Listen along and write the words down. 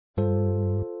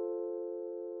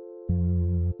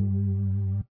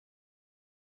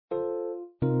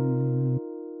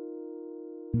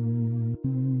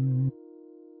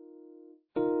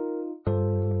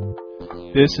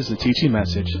This is a teaching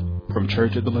message from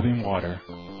Church of the Living Water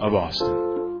of Austin.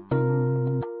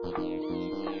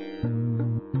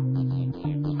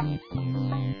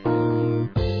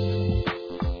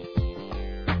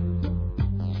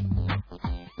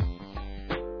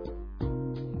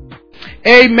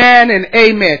 Amen and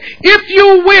amen. If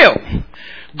you will,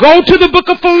 go to the book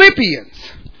of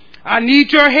Philippians. I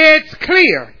need your heads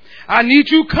clear. I need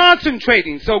you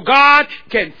concentrating so God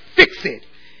can fix it.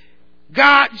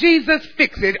 Jesus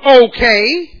fix it.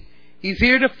 Okay. He's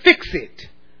here to fix it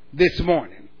this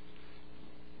morning.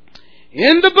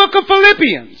 In the book of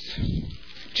Philippians,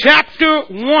 chapter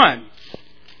 1.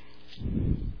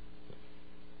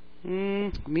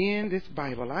 Me and this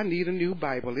Bible. I need a new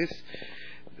Bible.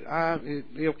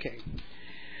 Okay.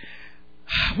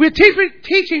 We're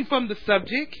teaching from the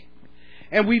subject,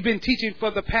 and we've been teaching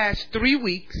for the past 3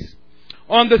 weeks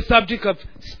on the subject of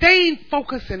staying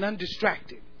focused and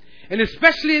undistracted. And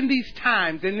especially in these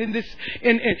times and in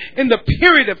the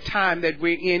period of time that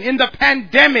we're in the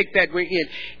pandemic that we're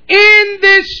in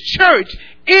this church,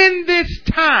 in this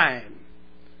time,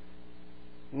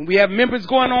 when we have members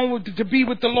going on to be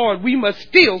with the Lord, we must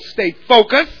still stay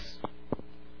focused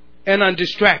and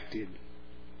undistracted.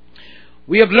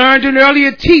 We have learned in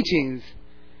earlier teachings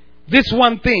this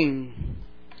one thing,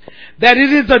 that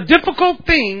it is a difficult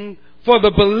thing for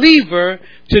the believer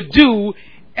to do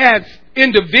as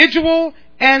individual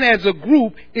and as a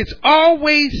group. It's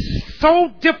always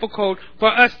so difficult for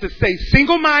us to stay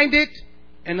single-minded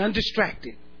and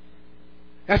undistracted.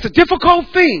 That's a difficult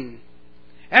thing.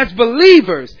 As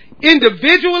believers,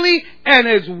 individually and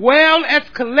as well as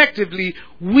collectively,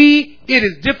 it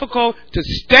is difficult to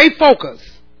stay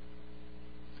focused,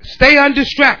 stay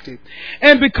undistracted.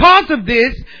 And because of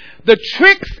this, the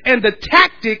tricks and the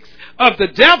tactics of the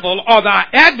devil or the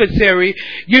adversary,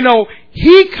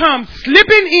 he comes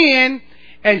slipping in,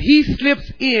 and he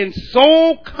slips in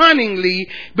so cunningly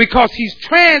because he's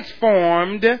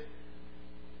transformed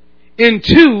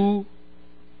into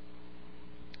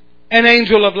an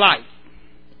angel of light.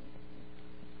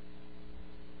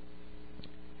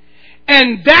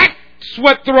 And that's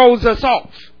what throws us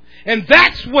off. And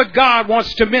that's what God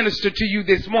wants to minister to you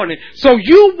this morning. So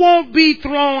you won't be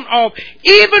thrown off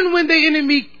even when the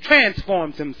enemy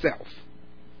transforms himself.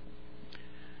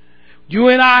 You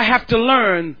and I have to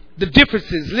learn the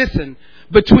differences,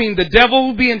 between the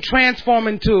devil being transformed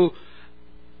into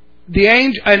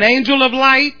an angel of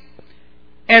light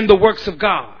and the works of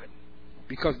God.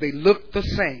 Because they look the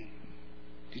same.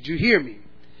 Did you hear me?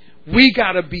 We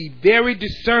got to be very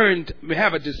discerned,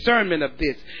 have a discernment of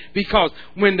this. Because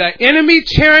when the enemy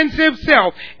changes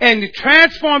himself and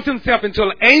transforms himself into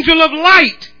an angel of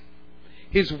light,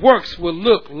 his works will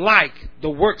look like the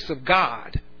works of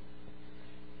God.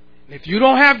 If you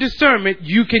don't have discernment,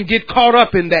 you can get caught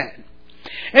up in that.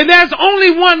 And there's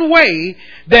only one way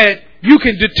that you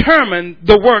can determine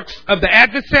the works of the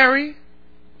adversary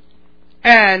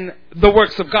and the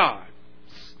works of God.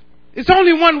 It's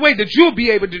only one way that you'll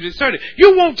be able to discern it.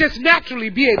 You won't just naturally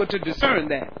be able to discern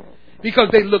that because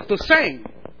they look the same.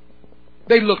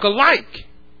 They look alike.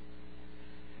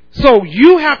 So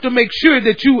you have to make sure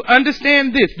that you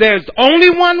understand this. There's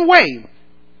only one way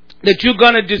that you're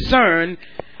going to discern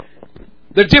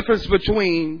the difference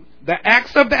between the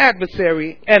acts of the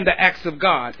adversary and the acts of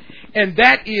God. And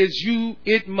that is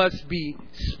it must be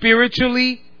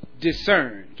spiritually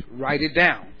discerned. Write it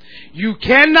down. You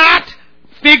cannot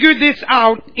figure this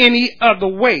out any other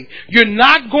way. You're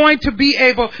not going to be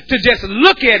able to just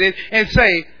look at it and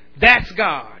say, that's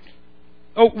God.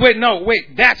 Oh,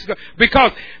 wait, that's God.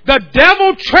 Because the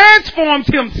devil transforms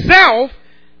himself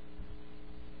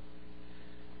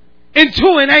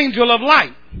into an angel of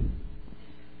light.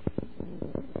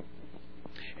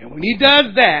 And when he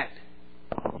does that,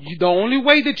 the only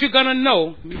way that you're going to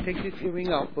know, let me take this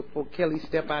hearing off before Kelly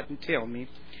step out and tell me.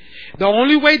 The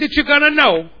only way that you're going to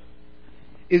know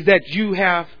is that you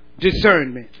have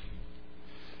discernment.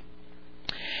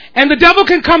 And the devil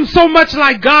can come so much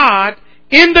like God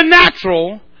in the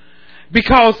natural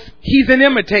because he's an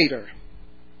imitator.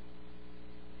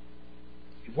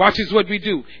 He watches what we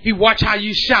do. He watches how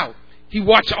you shout. He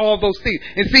watches all those things.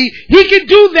 And see, he can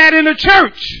do that in a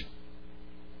church.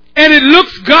 And it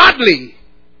looks godly.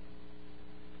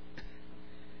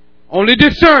 Only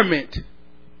discernment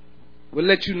will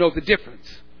let you know the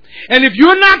difference. And if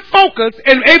you're not focused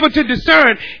and able to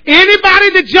discern, anybody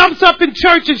that jumps up in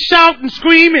church and shout and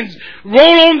scream and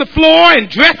roll on the floor and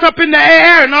dress up in the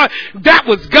air and all, that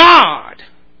was God.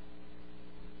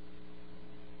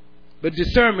 But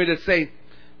discernment is say,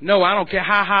 no, I don't care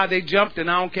how high they jumped and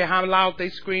I don't care how loud they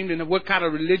screamed and what kind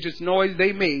of religious noise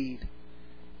they made.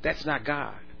 That's not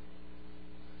God.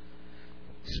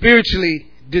 spiritually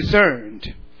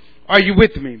discerned. Are you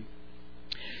with me?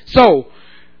 So,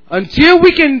 until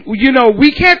we can,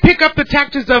 we can't pick up the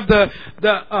tactics of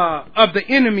the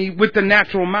enemy with the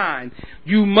natural mind.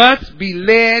 You must be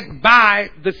led by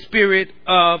the Spirit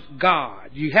of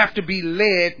God. You have to be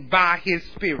led by His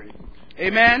Spirit.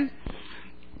 Amen?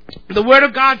 The Word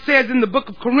of God says in the book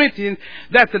of Corinthians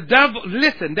that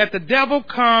the devil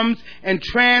comes and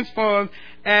transforms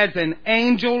as an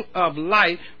angel of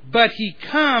light, but he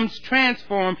comes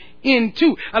transformed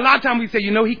into. A lot of times we say,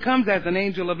 he comes as an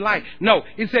angel of light. No,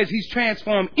 it says he's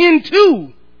transformed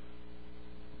into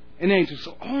an angel.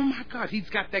 So, oh my God, he's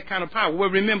got that kind of power. Well,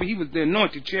 remember, he was the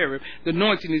anointed cherub. The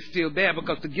anointing is still there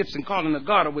because the gifts and calling of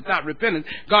God are without repentance.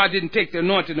 God didn't take the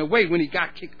anointing away when he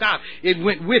got kicked out. It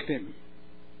went with him.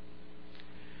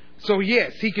 So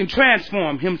yes, he can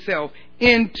transform himself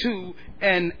into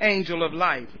an angel of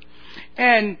light.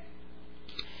 And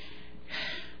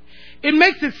it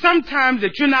makes it sometimes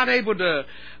that you're not able to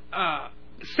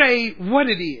say what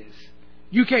it is.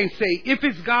 You can't say if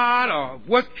it's God or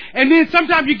what. And then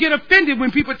sometimes you get offended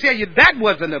when people tell you that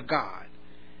wasn't of God.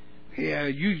 Yeah,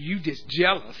 you just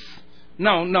jealous.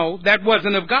 No, that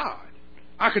wasn't of God.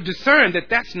 I could discern that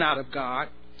that's not of God.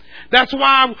 That's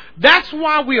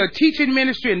why we are teaching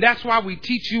ministry, and that's why we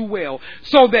teach you well.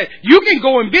 So that you can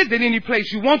go and visit any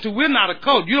place you want to. We're not a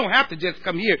cult. You don't have to just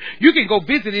come here. You can go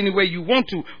visit anywhere you want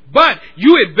to. But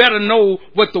you had better know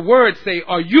what the words say,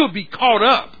 or you'll be caught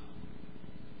up.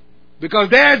 Because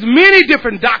there's many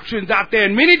different doctrines out there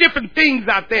and many different things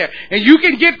out there. And you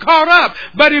can get caught up.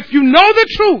 But if you know the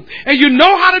truth and you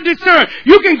know how to discern,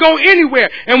 you can go anywhere.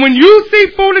 And when you see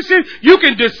foolishness, you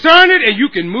can discern it and you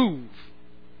can move.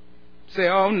 Say,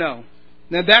 oh no.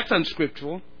 Now that's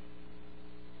unscriptural.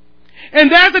 And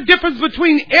there's a difference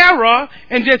between error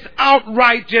and just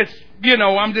outright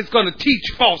I'm just going to teach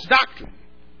false doctrine.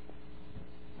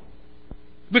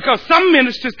 Because some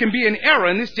ministers can be in error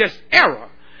and it's just error.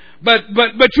 But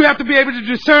you have to be able to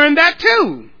discern that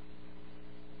too.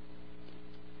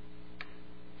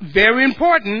 Very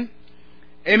important.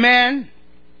 Amen.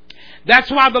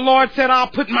 That's why the Lord said, I'll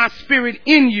put my spirit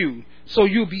in you, so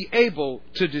you'll be able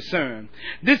to discern.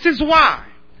 This is why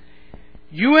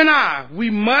you and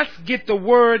we must get the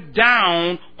word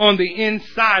down on the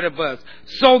inside of us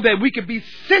so that we can be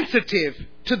sensitive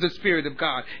to the Spirit of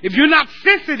God. If you're not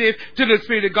sensitive to the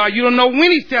Spirit of God, you don't know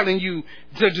when He's telling you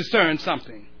to discern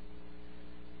something.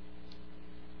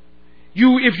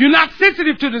 If you're not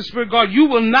sensitive to the Spirit of God, you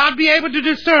will not be able to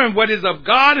discern what is of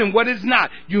God and what is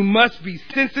not. You must be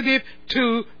sensitive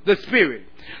to the Spirit.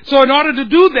 So in order to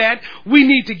do that, we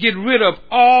need to get rid of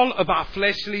all of our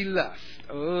fleshly lust.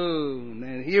 Oh,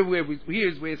 man, here's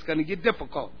where it's going to get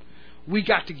difficult. We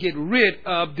got to get rid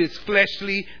of this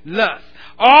fleshly lust.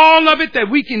 All of it that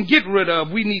we can get rid of,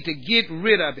 we need to get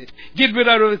rid of it. Get rid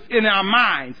of it in our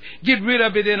minds. Get rid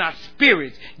of it in our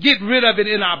spirits. Get rid of it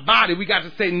in our body. We got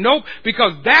to say nope,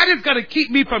 because that is going to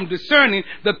keep me from discerning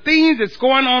the things that's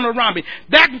going on around me.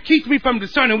 That keeps me from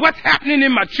discerning what's happening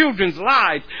in my children's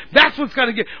lives. That's what's going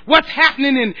to get what's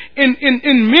happening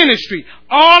in ministry.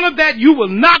 All of that you will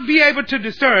not be able to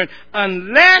discern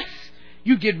unless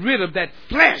you get rid of that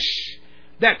flesh,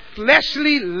 that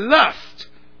fleshly lust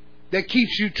that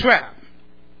keeps you trapped.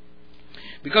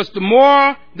 Because the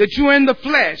more that you're in the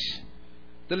flesh,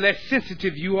 the less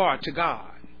sensitive you are to God.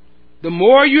 The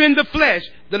more you're in the flesh,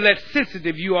 the less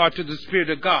sensitive you are to the Spirit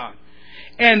of God.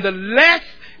 And the less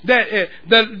that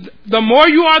the more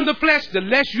you are in the flesh, the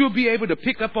less you'll be able to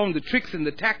pick up on the tricks and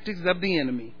the tactics of the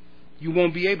enemy. You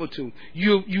won't be able to.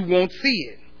 You won't see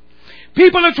it.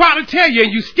 People are trying to tell you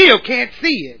and you still can't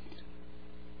see it.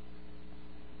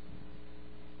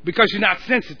 Because you're not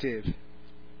sensitive.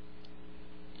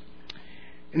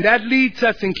 And that leads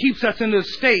us and keeps us in a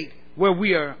state where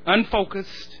we are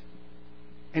unfocused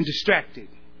and distracted.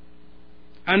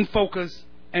 Unfocused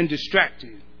and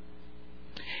distracted.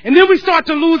 And then we start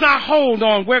to lose our hold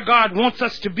on where God wants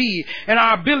us to be and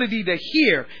our ability to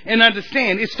hear and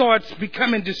understand. It starts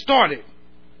becoming distorted.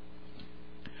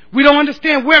 We don't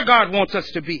understand where God wants us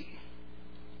to be.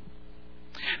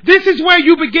 This is where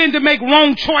you begin to make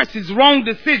wrong choices, wrong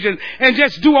decisions, and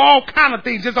just do all kind of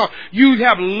things. You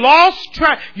have lost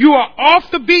track. You are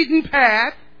off the beaten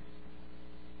path.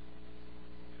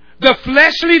 The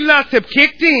fleshly lusts have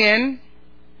kicked in.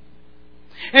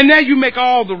 And now you make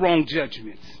all the wrong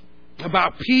judgments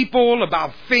about people,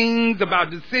 about things,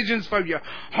 about decisions for your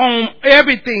home.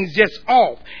 Everything's just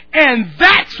off. And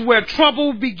that's where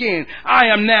trouble begins. I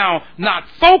am now not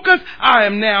focused. I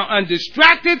am now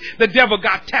undistracted. The devil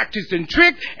got tactics and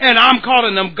tricks, and I'm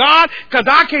calling them God because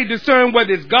I can't discern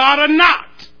whether it's God or not.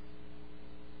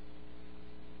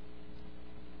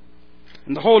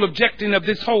 And the whole objective of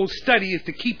this whole study is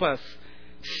to keep us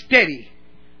steady,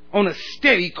 on a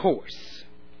steady course.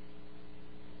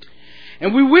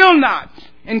 And we will not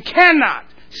and cannot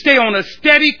stay on a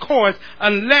steady course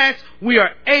unless we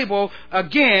are able,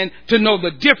 again, to know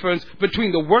the difference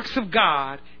between the works of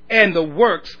God and the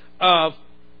works of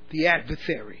the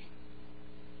adversary.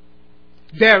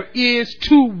 There is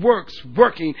two works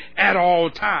working at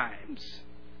all times.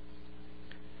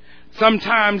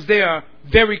 Sometimes they are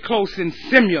very close and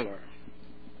similar.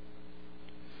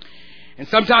 And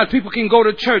sometimes people can go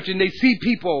to church and they see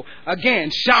people,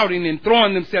 again, shouting and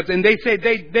throwing themselves, and they say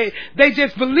they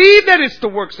just believe that it's the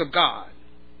works of God.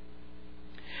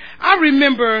 I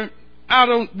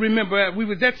don't remember, we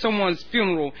was at someone's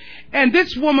funeral, and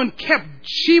this woman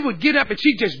she would get up and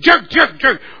she just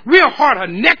jerk, real hard. Her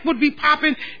neck would be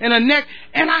popping and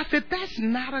and I said, that's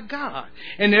not a God.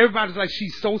 And everybody's like,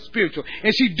 she's so spiritual.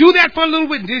 And she'd do that for a little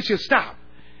bit and then she'd stop.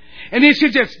 And then she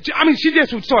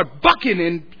just would start bucking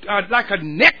and like her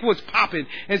neck was popping.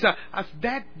 And so I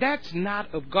said, that's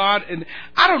not of God. And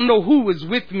I don't know who was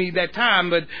with me that time,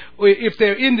 but if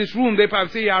they're in this room, they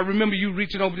probably say, I remember you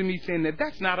reaching over to me saying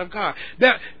that's not of God.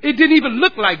 It didn't even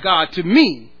look like God to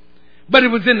me. But it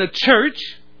was in a church.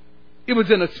 It was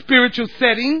in a spiritual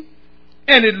setting.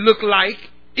 And it looked like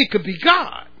it could be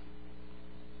God.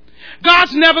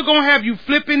 God's never going to have you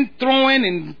flipping, throwing,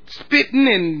 and spitting,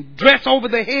 and dress over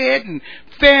the head, and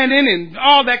fanning, and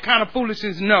all that kind of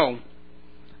foolishness. No.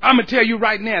 I'm going to tell you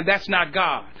right now, that's not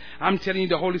God. I'm telling you,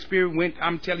 the Holy Spirit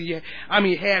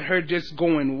had her just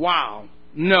going wild.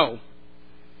 No.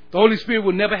 The Holy Spirit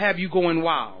will never have you going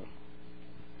wild.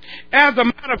 As a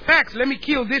matter of fact, let me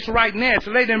kill this right now. It's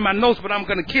later in my notes, but I'm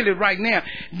going to kill it right now.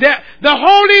 The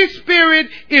Holy Spirit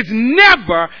is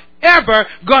never, ever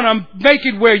gonna make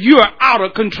it where you are out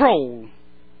of control.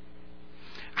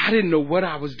 I didn't know what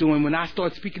I was doing when I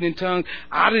started speaking in tongues.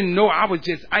 I didn't know. I was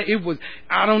just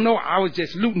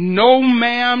looting. No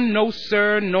ma'am, no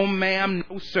sir, no ma'am,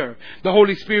 no sir. The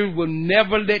Holy Spirit will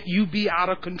never let you be out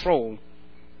of control.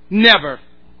 Never.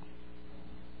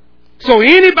 So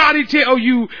anybody tell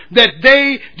you that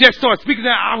they just start speaking,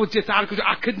 I was just out of control.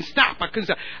 I couldn't stop.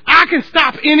 I can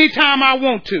stop anytime I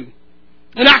want to.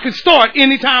 And I can start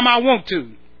anytime I want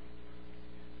to.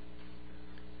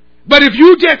 But if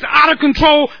you just out of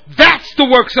control, that's the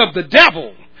works of the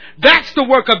devil. That's the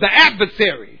work of the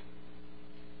adversary.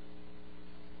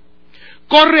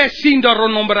 I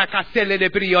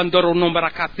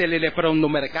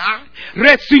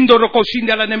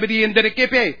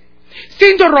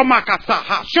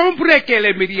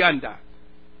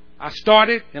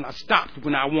started and I stopped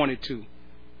when I wanted to.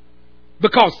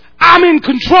 Because I'm in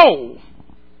control.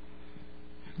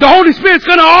 The Holy Spirit's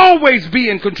going to always be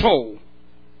in control.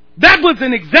 That was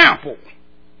an example.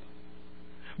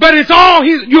 But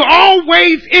you're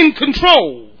always in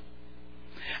control.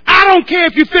 I don't care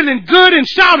if you're feeling good and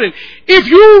shouting. If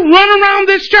you run around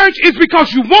this church, it's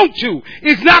because you want to.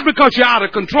 It's not because you're out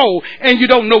of control and you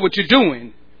don't know what you're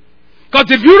doing. Because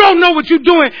if you don't know what you're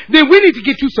doing, then we need to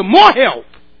get you some more help.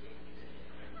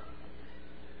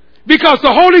 Because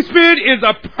the Holy Spirit is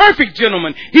a perfect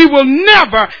gentleman. He will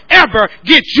never, ever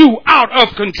get you out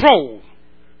of control.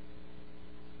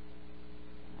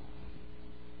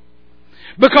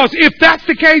 Because if that's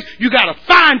the case, you got to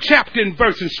find chapter and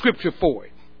verse in Scripture for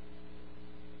it.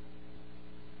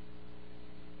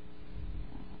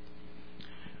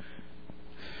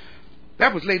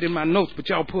 That was late in my notes, but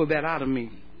y'all pulled that out of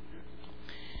me.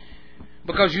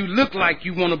 Because you look like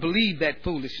you want to believe that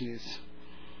foolishness.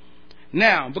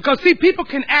 Now, because see, people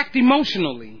can act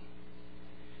emotionally,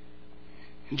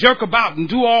 jerk about and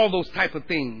do all those type of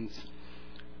things,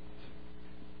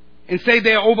 and say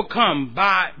they're overcome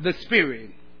by the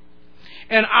Spirit.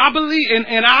 And I believe,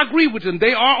 and I agree with them,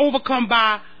 they are overcome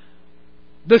by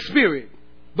the Spirit.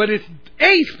 But it's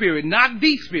a Spirit, not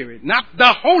the Spirit, not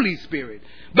the Holy Spirit,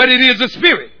 but it is a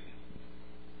Spirit.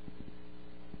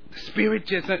 The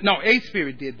Spirit a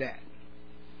Spirit did that.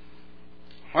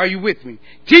 Are you with me?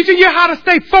 Teaching you how to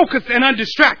stay focused and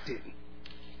undistracted.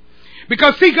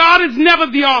 Because see, God is never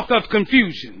the author of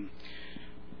confusion.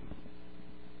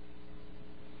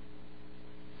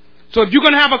 So if you're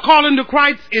going to have a calling to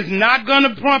Christ, it's not going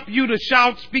to prompt you to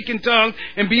shout, speak in tongues,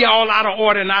 and be all out of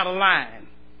order and out of line.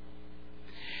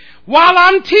 While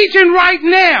I'm teaching right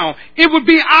now, it would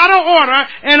be out of order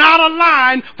and out of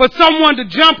line for someone to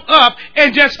jump up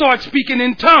and just start speaking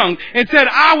in tongues and said,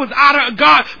 I was out of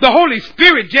God. The Holy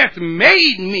Spirit just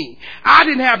made me. I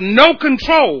didn't have no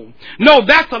control. No,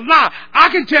 that's a lie. I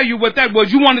can tell you what that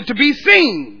was. You wanted to be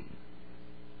seen.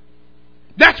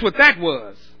 That's what that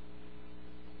was.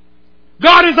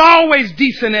 God is always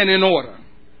decent and in order.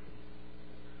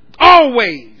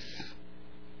 Always.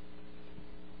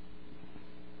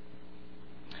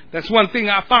 That's one thing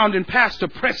I found in Pastor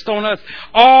pressed on us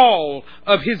all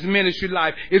of his ministry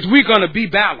life is we're going to be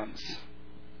balanced.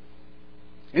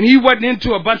 And he wasn't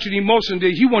into a bunch of emotions.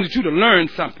 He wanted you to learn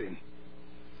something.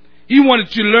 He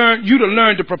wanted you to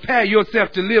learn to prepare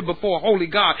yourself to live before a holy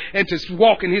God and to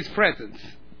walk in his presence.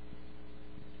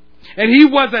 And he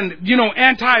wasn't,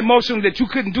 anti-emotional that you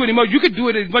couldn't do it anymore. You could do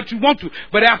it as much as you want to.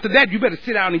 But after that, you better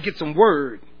sit down and get some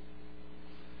word.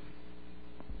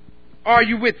 Are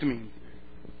you with me?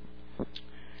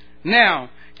 Now,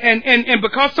 and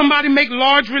because somebody make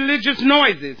large religious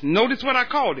noises, notice what I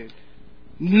called it.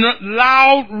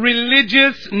 Loud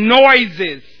religious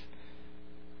noises.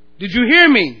 Did you hear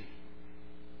me?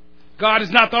 God is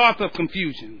not the author of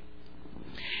confusion.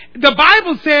 The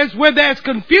Bible says where there's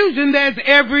confusion, there's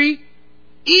every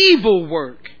evil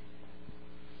work.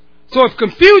 So if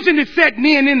confusion is setting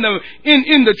in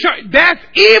the church, that's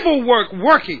evil work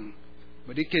working.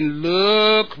 But it can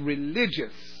look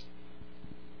religious.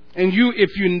 And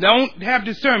if you don't have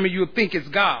discernment, you'll think it's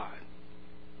God.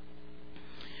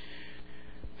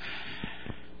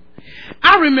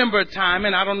 I remember a time,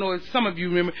 and I don't know if some of you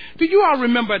remember. Do you all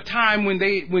remember a time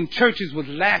when churches was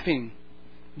laughing?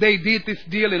 They did this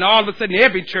deal, and all of a sudden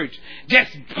every church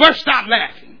just burst out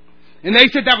laughing. And they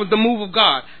said that was the move of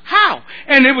God. How?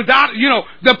 And it was out,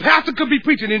 the pastor could be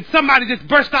preaching, and somebody just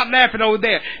burst out laughing over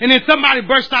there. And then somebody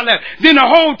burst out laughing. Then the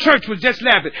whole church was just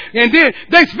laughing. And then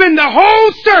they spend the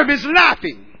whole service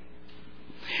laughing.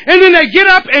 And then they get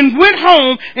up and went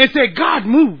home and said, God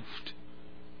moved.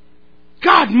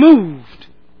 God moved.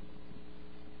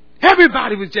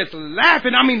 Everybody was just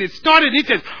laughing. I mean, it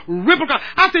just rippled.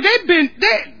 I said,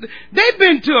 they've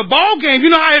been to a ball game. You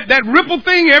know how that ripple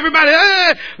thing, everybody,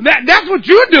 that's what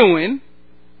you're doing.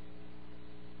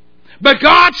 But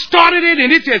God started it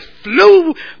and it just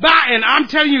flew by, and I'm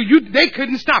telling you, they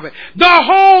couldn't stop it. The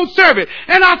whole service.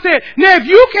 And I said, now if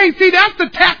you can't see, that's the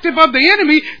tactic of the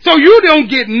enemy, so you don't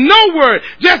get no word.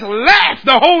 Just laugh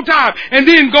the whole time and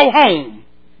then go home.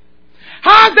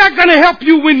 How's that going to help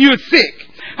you when you're sick?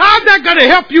 How's that going to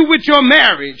help you with your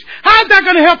marriage? How's that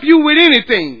going to help you with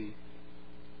anything?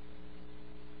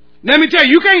 Let me tell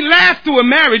you, you can't last through a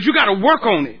marriage. You got to work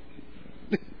on it.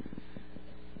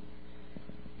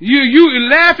 You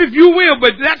laugh if you will,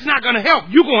 but that's not going to help.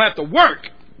 You're going to have to work.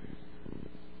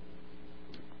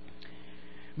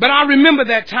 But I remember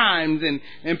that times,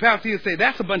 and Pastor would say,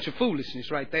 that's a bunch of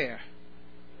foolishness right there.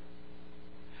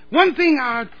 One thing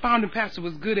I found the pastor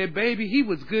was good at, baby, he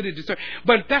was good at discernment.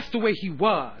 But that's the way he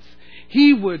was.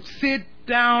 He would sit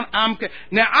down.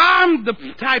 Now, I'm the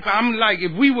type, I'm like,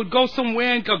 if we would go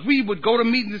somewhere, because we would go to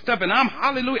meetings and stuff, and I'm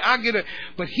hallelujah, I get it.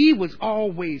 But he was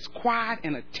always quiet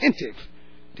and attentive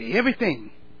to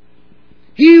everything.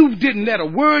 He didn't let a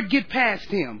word get past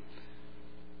him.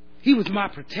 He was my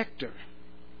protector.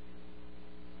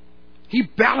 He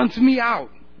balanced me out.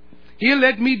 He'll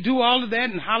let me do all of that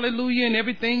and hallelujah and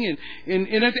everything.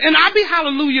 And I be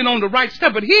hallelujah on the right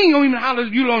stuff, but he ain't even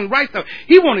hallelujah on the right stuff.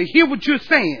 He want to hear what you're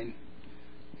saying.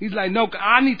 He's like, no,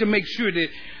 I need to make sure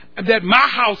that my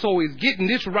household is getting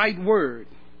this right word.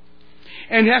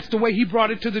 And that's the way he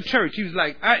brought it to the church. He was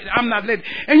like, I'm not letting.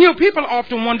 And people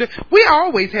often wonder, we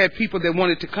always had people that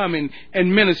wanted to come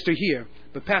and minister here.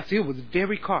 But Pastor Hill was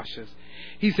very cautious.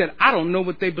 He said, I don't know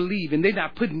what they believe, and they're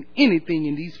not putting anything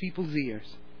in these people's ears.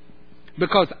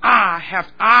 Because I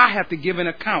have to give an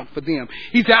account for them.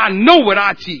 He said, I know what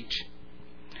I teach.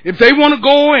 If they want to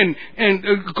go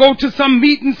and go to some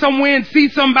meeting somewhere and see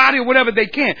somebody or whatever, they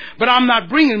can. But I'm not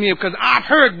bringing them here because I've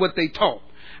heard what they taught.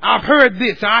 I've heard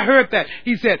this. I heard that.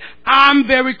 He said, I'm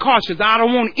very cautious. I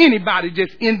don't want anybody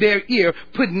just in their ear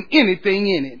putting anything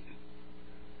in it.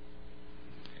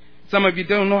 Some of you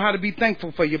don't know how to be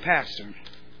thankful for your pastor.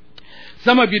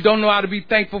 Some of you don't know how to be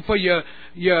thankful for your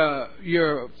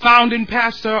founding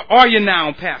pastor or your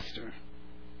now pastor.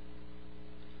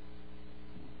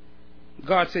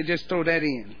 God said, just throw that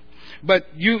in. But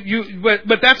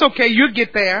but that's okay. You'll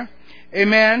get there.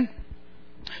 Amen.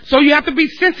 So you have to be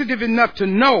sensitive enough to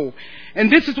know.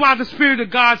 And this is why the Spirit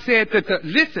of God said that,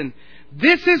 listen,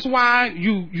 this is why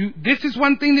this is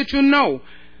one thing that you'll know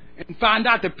and find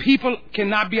out that people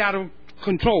cannot be out of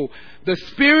control. The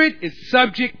Spirit is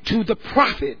subject to the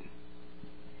prophet.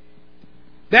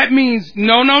 That means,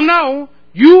 no.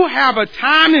 You have a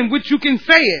time in which you can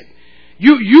say it.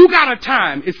 You got a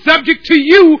time. It's subject to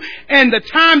you and the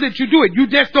time that you do it. You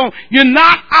just don't, you're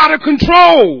not out of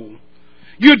control.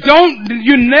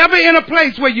 You're never in a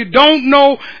place where you don't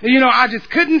know, I just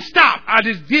couldn't stop. I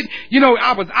just did,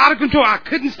 I was out of control. I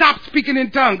couldn't stop speaking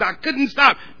in tongues. I couldn't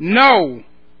stop. No.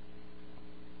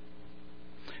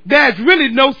 There's really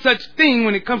no such thing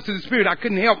when it comes to the Spirit. I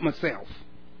couldn't help myself.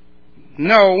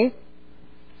 No.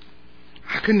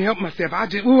 I couldn't help myself. I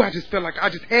just felt like I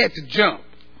just had to jump.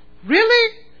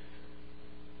 Really?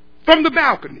 From the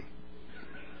balcony.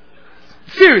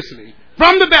 Seriously.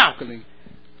 From the balcony.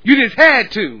 You just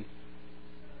had to.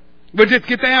 But just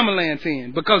get the ambulance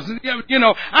in. Because,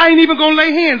 I ain't even going to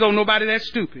lay hands on nobody that's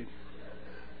stupid.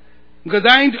 Because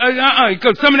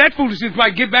because some of that foolishness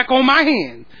might get back on my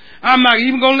hands. I'm not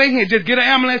even going to lay hands. Just get an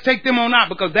ambulance, take them on out,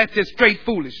 because that's just straight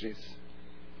foolishness.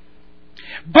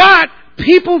 But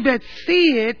people that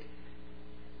see it,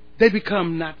 they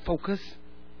become not focused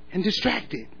and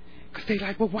distracted. Because they're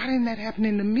like, well, why didn't that happen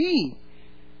to me?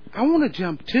 I want to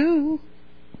jump too.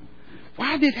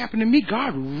 Why did it happen to me?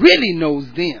 God really knows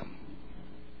them.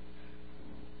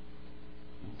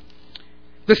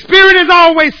 The Spirit is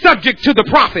always subject to the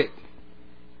prophet.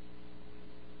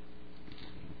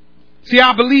 See,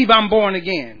 I believe I'm born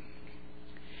again.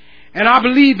 And I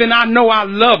believe and I know I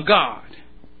love God.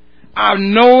 I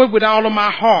know it with all of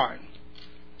my heart.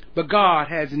 But God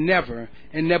has never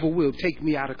and never will take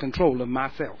me out of control of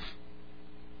myself.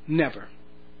 Never.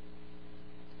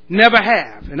 Never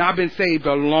have. And I've been saved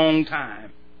a long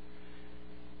time.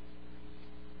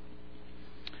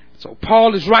 So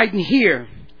Paul is writing here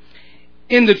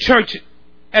in the church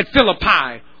at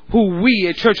Philippi, who we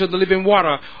at Church of the Living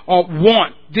Water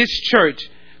want this church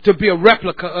to be a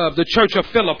replica of the church of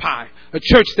Philippi, a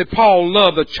church that Paul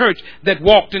loved, a church that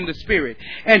walked in the Spirit.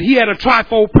 And he had a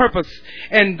trifold purpose,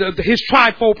 and his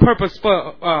trifold purpose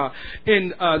for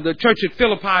in the church at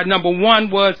Philippi, number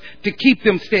one, was to keep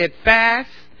them steadfast.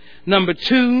 Number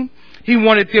two, he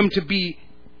wanted them to be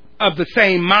of the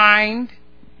same mind,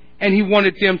 and he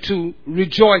wanted them to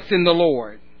rejoice in the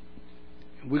Lord.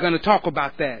 We're going to talk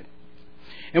about that.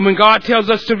 And when God tells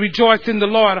us to rejoice in the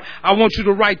Lord, I want you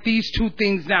to write these two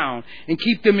things down and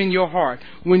keep them in your heart.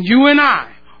 When you and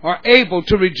I are able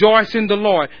to rejoice in the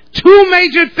Lord, two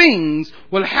major things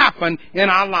will happen in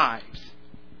our lives.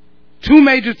 Two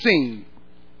major things.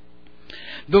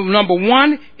 The number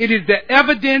one, it is the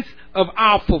evidence of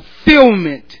our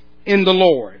fulfillment in the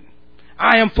Lord.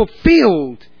 I am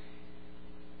fulfilled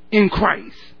in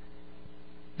Christ.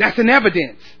 That's an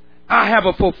evidence. I have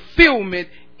a fulfillment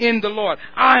in the Lord.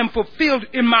 I am fulfilled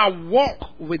in my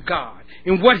walk with God,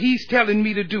 in what He's telling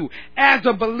me to do as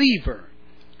a believer.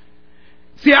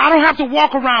 See, I don't have to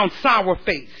walk around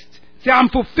sour-faced. See, I'm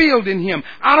fulfilled in Him.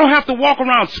 I don't have to walk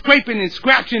around scraping and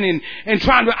scratching and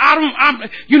trying to.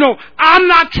 I'm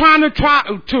not trying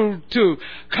to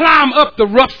climb up the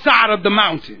rough side of the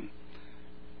mountain.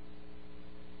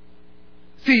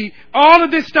 See, all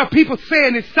of this stuff people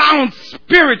saying, it sounds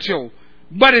spiritual,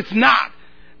 but it's not.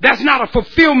 That's not a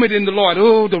fulfillment in the Lord.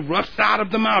 Oh, the rough side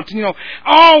of the mountain,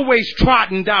 always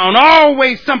trotting down,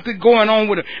 always something going on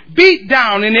with it, beat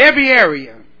down in every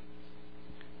area.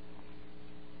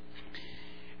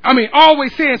 I mean,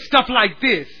 always saying stuff like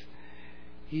this.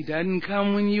 He doesn't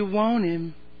come when you want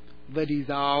Him, but He's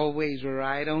always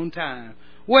right on time.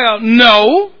 Well,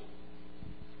 no.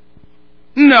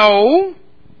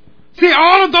 See,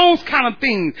 all of those kind of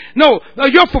things. No,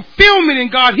 your fulfillment in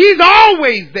God, He's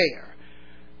always there.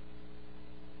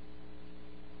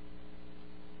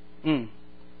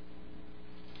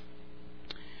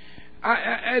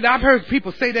 I've heard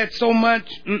people say that so much.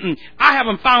 I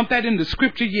haven't found that in the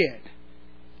scripture yet.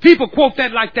 People quote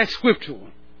that like that's scriptural.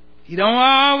 He don't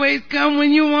always come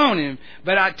when you want Him,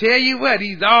 but I tell you what,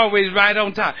 He's always right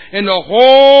on time. And the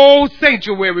whole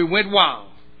sanctuary went wild.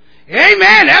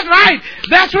 Amen. That's right.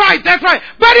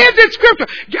 But is it scripture?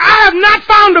 I have not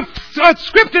found a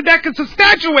scripture that can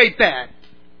substantiate that.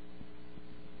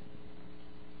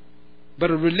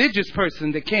 But a religious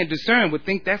person that can't discern would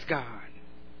think that's God.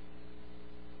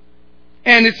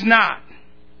 And it's not.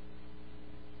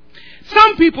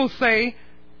 Some people say,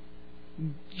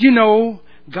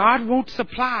 God won't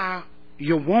supply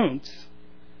your wants,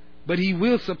 but He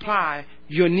will supply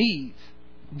your needs.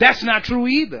 That's not true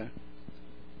either.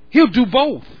 He'll do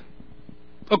both,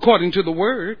 according to the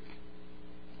Word.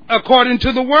 According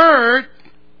to the Word.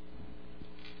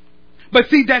 But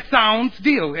see, that sounds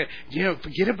deal.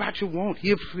 Forget about your want.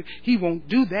 He won't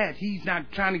do that. He's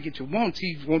not trying to get your wants.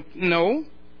 He won't. No.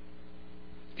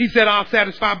 He said, I'll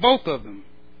satisfy both of them.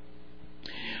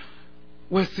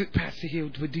 Well, Pastor Hill,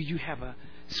 do you have a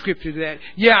scripture to that?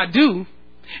 Yeah, I do.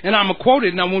 And I'm going to quote it,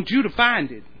 and I want you to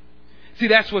find it. See,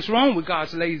 that's what's wrong with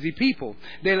God's lazy people.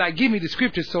 They're like, give me the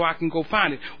scripture so I can go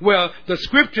find it. Well, the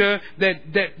scripture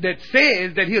that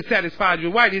says that He'll satisfy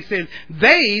your wife, it says,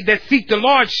 they that seek the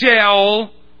Lord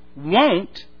shall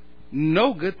want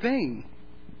no good thing.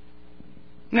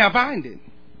 Now find it.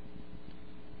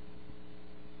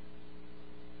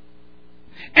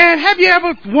 And have you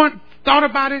ever thought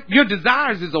about it? Your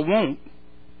desires is a want.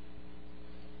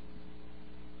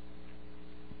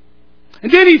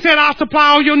 And then he said, I'll supply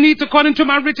all your needs according to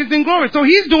my riches and glory. So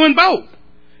he's doing both.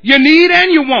 You need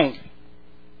and you want.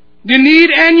 You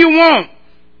need and you want.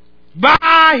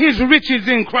 By his riches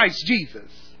in Christ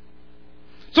Jesus.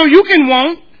 So you can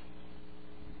want.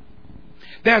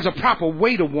 There's a proper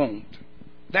way to want.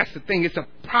 That's the thing. It's a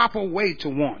proper way to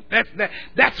want.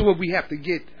 That's what we have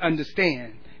to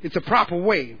understand. It's a proper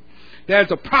way. There's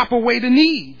a proper way to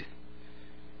need.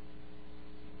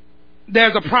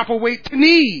 There's a proper way to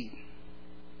need.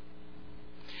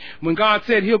 When God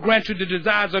said he'll grant you the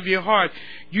desires of your heart,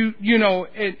 you know,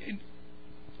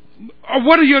 or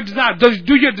what are your desires?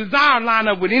 Do your desire line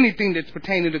up with anything that's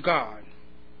pertaining to God?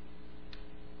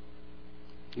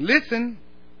 Listen.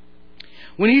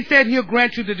 When he said he'll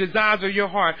grant you the desires of your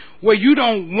heart, where you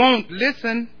don't want,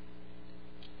 listen,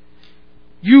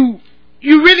 you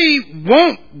really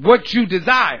want what you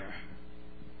desire.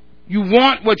 You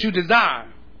want what you desire.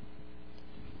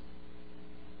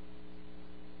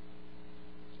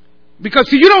 Because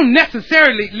see, you don't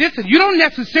necessarily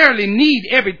need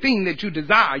everything that you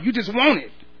desire. You just want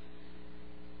it.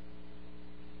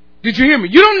 Did you hear me?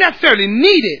 You don't necessarily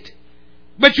need it,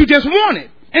 but you just want it.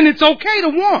 And it's okay to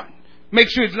want. Make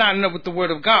sure it's lining up with the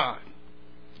Word of God.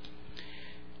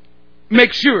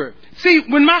 Make sure. See,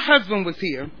 when my husband was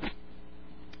here,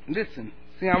 listen.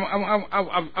 See,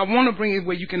 I want to bring it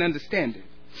where you can understand it.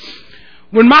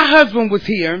 When my husband was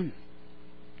here,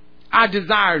 I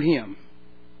desired him.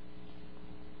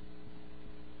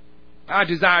 I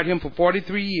desired him for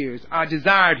 43 years. I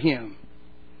desired him.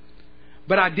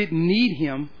 But I didn't need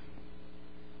him.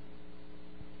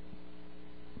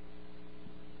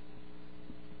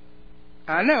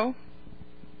 I know.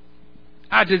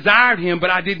 I desired him, but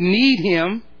I didn't need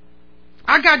him.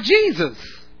 I got Jesus.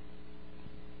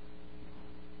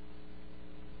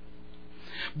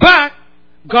 But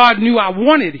God knew I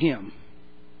wanted him.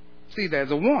 See,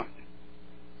 there's a want.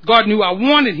 God knew I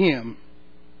wanted him.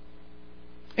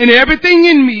 And everything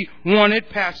in me wanted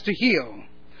Pastor Hill.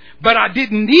 But I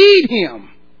didn't need him.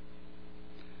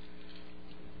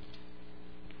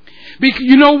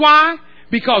 You know why?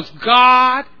 Because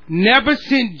God never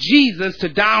sent Jesus to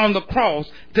die on the cross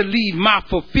to leave my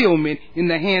fulfillment in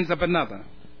the hands of another.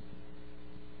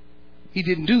 He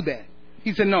didn't do that.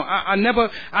 He said, no,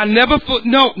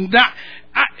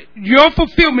 your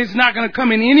fulfillment is not going to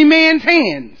come in any man's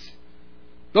hands.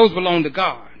 Those belong to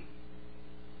God.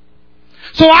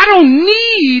 So I don't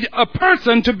need a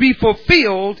person to be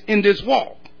fulfilled in this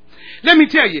walk. Let me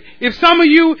tell you,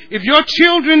 if your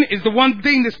children is the one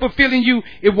thing that's fulfilling you,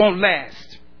 it won't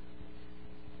last.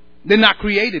 They're not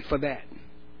created for that.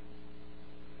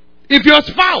 If your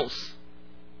spouse,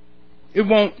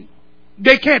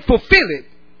 they can't fulfill it.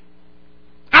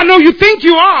 I know you think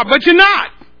you are, but you're not.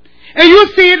 And you'll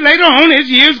see it later on as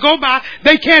years go by.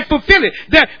 They can't fulfill it.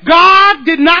 That God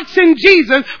did not send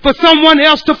Jesus for someone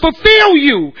else to fulfill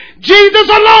you. Jesus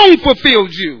alone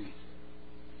fulfilled you.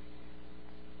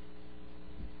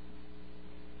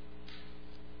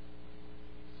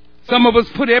 Some of us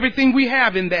put everything we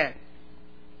have in that.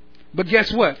 But guess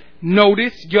what?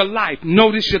 Notice your life.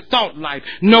 Notice your thought life.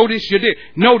 Notice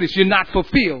you're not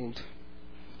fulfilled.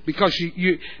 Because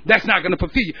that's not going to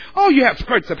fulfill you. Oh, you have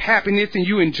spurts of happiness and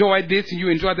you enjoy this and you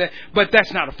enjoy that. But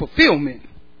that's not a fulfillment.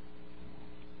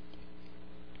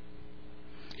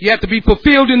 You have to be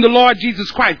fulfilled in the Lord Jesus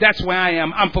Christ. That's where I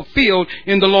am. I'm fulfilled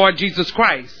in the Lord Jesus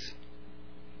Christ.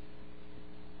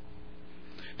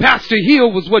 Pastor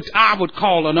Hill was what I would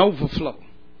call an overflow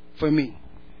for me.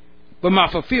 But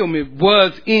my fulfillment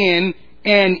was in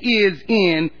and is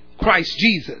in Christ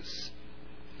Jesus.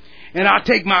 And I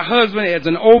take my husband as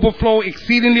an overflow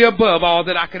exceedingly above all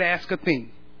that I could ask or think.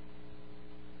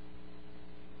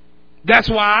 That's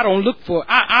why I don't look for,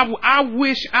 I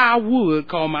wish I would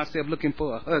call myself looking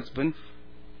for a husband.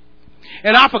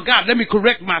 And I forgot, let me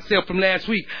correct myself from last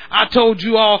week. I told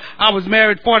you all I was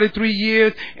married 43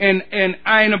 years and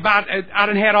I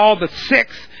done had all the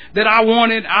sex that I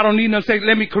wanted. I don't need no sex.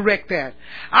 Let me correct that.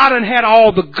 I done had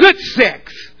all the good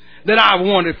sex that I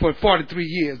wanted for 43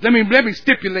 years. Let me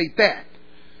stipulate that.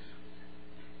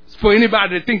 It's for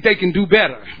anybody that think they can do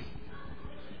better.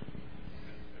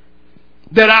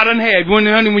 That I done had. When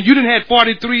you done had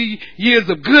 43 years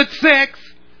of good sex,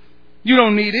 you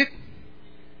don't need it.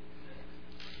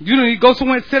 You don't need to go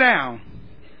somewhere and sit down.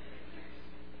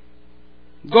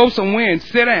 Go somewhere and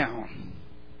sit down.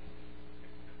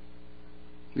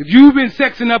 If you've been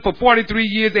sexing up for 43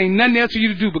 years, ain't nothing else for you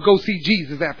to do but go see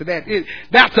Jesus after that.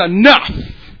 That's enough.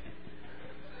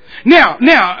 Now,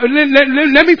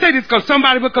 let me say this because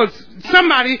somebody,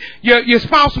 your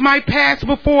spouse might pass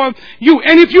before you.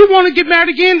 And if you want to get married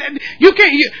again, you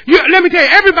can't, let me tell you,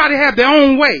 everybody has their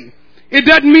own way. It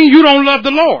doesn't mean you don't love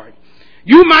the Lord.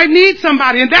 You might need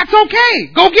somebody, and that's okay.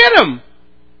 Go get them.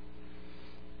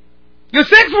 Your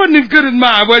sex wasn't as good as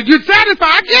mine. Well, you're satisfied.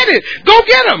 I get it. Go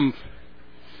get them.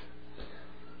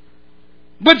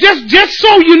 But just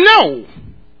so you know,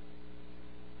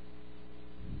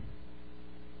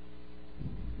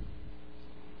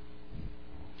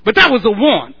 but that was a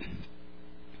want.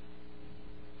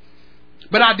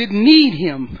 But I didn't need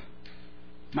him.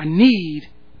 My need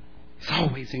is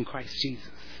always in Christ Jesus.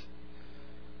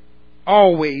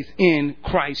 Always in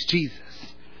Christ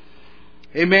Jesus.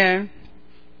 Amen.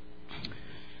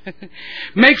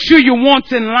 Make sure your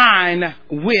wants in line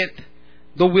with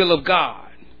the will of God.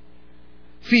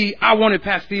 See, I wanted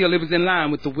Pastor Hill, it was in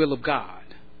line with the will of God.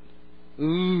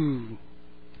 Ooh.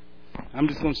 I'm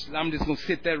just gonna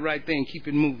sit that right there and keep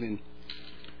it moving.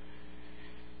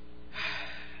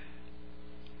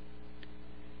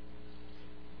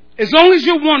 As long as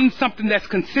you're wanting something that's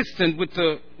consistent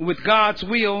with God's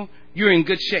will, you're in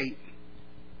good shape.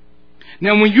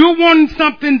 Now, when you're wanting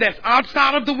something that's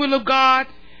outside of the will of God,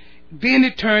 then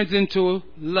it turns into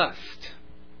lust.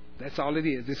 That's all it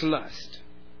is. It's lust.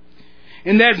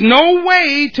 And there's no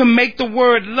way to make the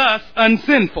word lust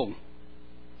unsinful.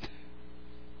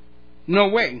 No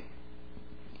way.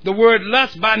 The word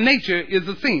lust by nature is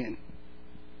a sin.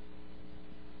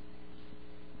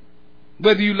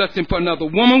 Whether you're lusting for another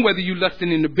woman, whether you're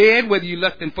lusting in the bed, whether you're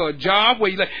lusting for a job,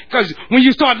 because when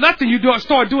you start lusting, you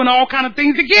start doing all kind of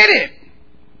things to get it.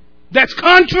 That's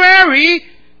contrary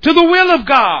to the will of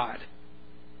God.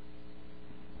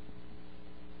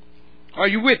 Are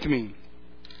you with me?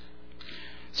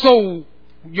 So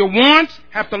your wants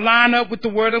have to line up with the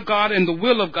word of God and the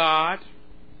will of God.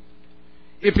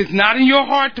 If it's not in your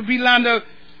heart to be lined up,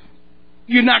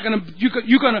 you're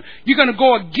gonna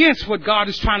go against what God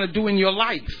is trying to do in your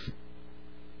life.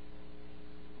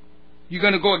 You're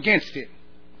gonna go against it.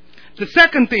 The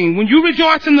second thing, when you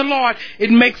rejoice in the Lord,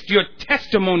 it makes your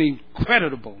testimony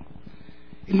creditable.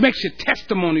 It makes your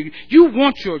testimony. You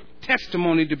want your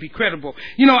testimony to be credible.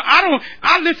 You know,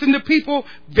 I listen to people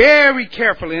very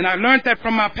carefully, and I learned that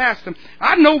from my pastor.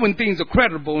 I know when things are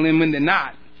credible and when they're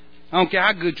not. I don't care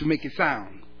how good you make it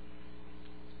sound.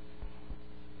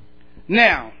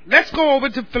 Now, let's go over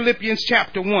to Philippians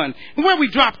chapter 1, where we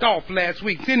dropped off last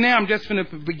week. See, now I'm just going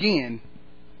to begin.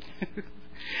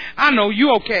 I know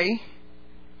you okay.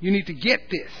 You need to get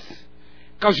this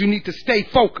because you need to stay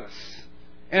focused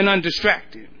and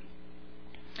undistracted.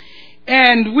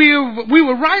 And we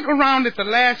were right around at the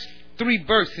last 3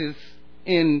 verses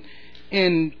in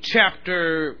Philippians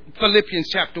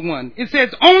chapter 1. It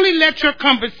says, only let your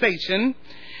conversation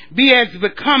be as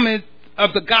becometh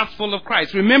of the gospel of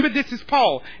Christ. Remember, this is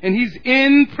Paul, and he's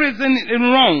in prison in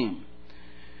Rome.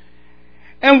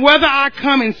 And whether I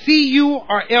come and see you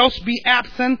or else be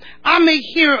absent, I may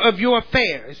hear of your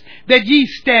affairs, that ye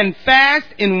stand fast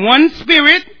in one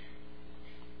spirit,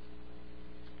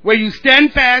 where you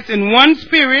stand fast in one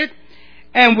spirit,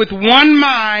 and with one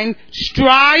mind,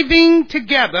 striving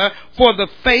together for the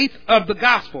faith of the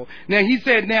gospel. Now he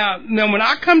said, now when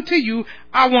I come to you,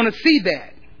 I want to see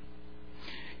that.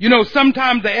 You know,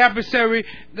 sometimes the adversary,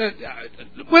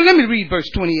 well, let me read verse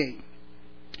 28.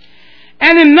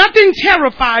 And in nothing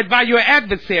terrified by your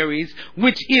adversaries,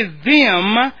 which is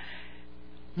them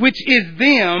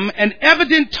an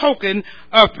evident token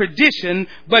of perdition,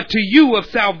 but to you of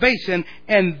salvation,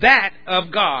 and that of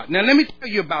God. Now let me tell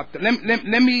you about that. Let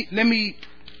me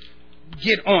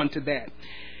get on to that.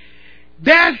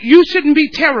 That you shouldn't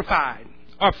be terrified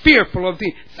or fearful of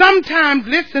things. Sometimes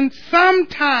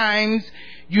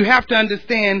you have to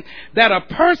understand that a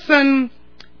person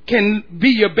can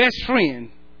be your best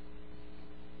friend.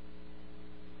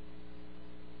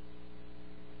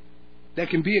 That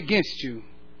can be against you.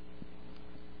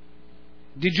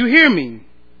 Did you hear me?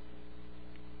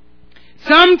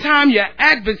 Sometimes your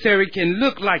adversary can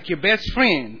look like your best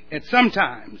friend at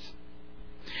sometimes.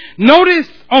 Notice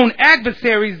on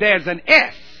adversaries there's an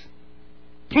S,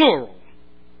 plural.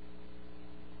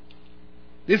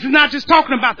 This is not just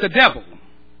talking about the devil.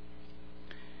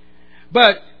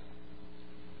 But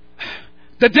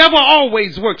the devil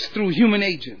always works through human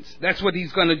agents. That's what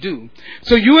he's going to do.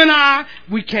 So you and I,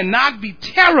 we cannot be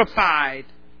terrified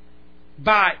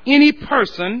by any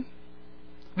person.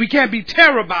 We can't be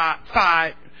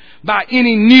terrified by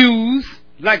any news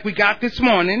like we got this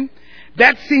morning.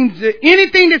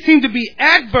 Anything that seems to be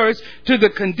adverse to the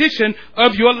condition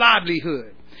of your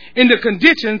livelihood, in the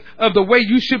conditions of the way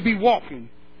you should be walking.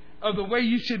 of the way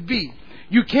you should be.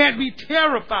 You can't be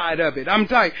terrified of it. I'm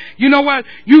telling you. You know what?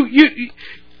 You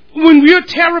when you're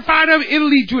terrified of it, it'll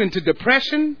lead you into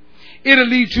depression. It'll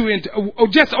lead you into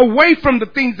just away from the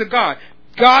things of God.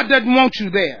 God doesn't want you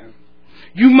there.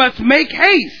 You must make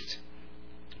haste.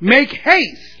 Make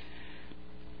haste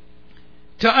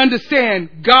to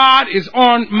understand God is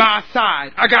on my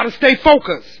side. I got to stay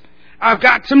focused. I've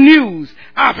got some news.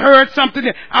 I've heard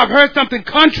something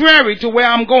contrary to where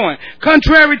I'm going,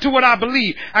 contrary to what I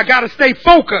believe. I got to stay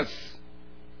focused.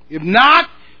 If not,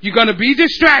 you're going to be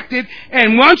distracted.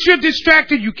 And once you're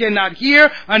distracted, you cannot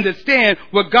hear, understand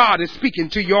what God is speaking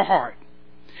to your heart.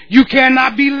 You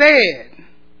cannot be led.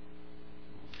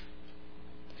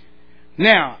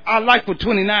 Now, I like what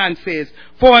 29 says.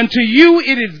 For unto you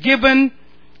it is given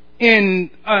in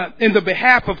the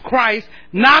behalf of Christ,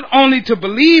 not only to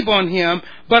believe on him,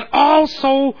 but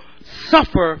also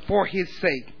suffer for his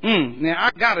sake. Now,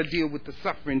 I got to deal with the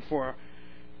suffering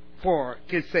for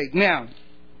his sake. Now,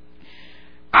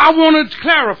 I want to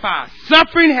clarify.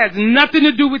 Suffering has nothing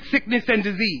to do with sickness and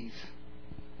disease.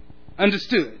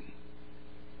 Understood?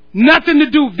 Nothing to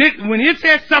do. When it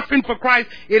says suffering for Christ,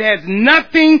 it has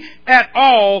nothing at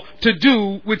all to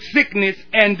do with sickness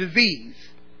and disease.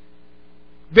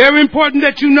 Very important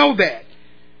that you know that.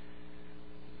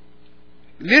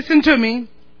 Listen to me.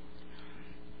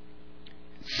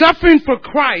 Suffering for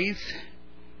Christ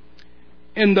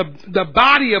in the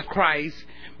body of Christ,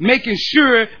 making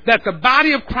sure that the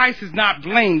body of Christ is not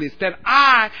blameless, that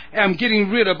I am getting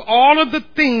rid of all of the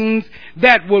things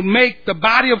that will make the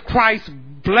body of Christ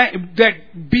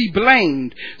that be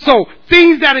blamed. So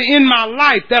things that are in my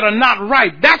life that are not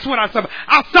right, that's what I suffer.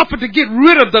 I suffer to get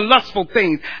rid of the lustful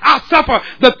things. I suffer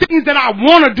the things that I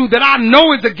want to do that I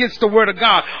know is against the word of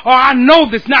God, or I know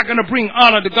that's not going to bring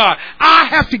honor to God. I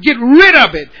have to get rid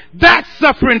of it. That's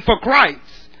suffering for Christ.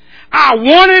 I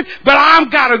want it, but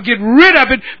I've got to get rid of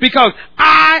it because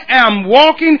I am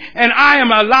walking and I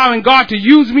am allowing God to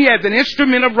use me as an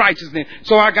instrument of righteousness.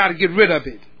 So I got to get rid of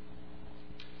it.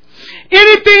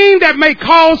 Anything that may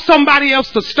cause somebody else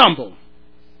to stumble.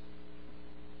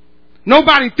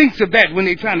 Nobody thinks of that when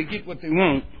they're trying to get what they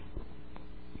want.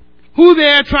 Who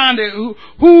they're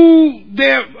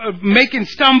making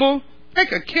stumble, they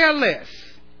could care less.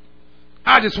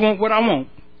 I just want what I want.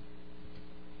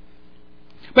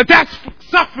 But that's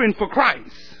suffering for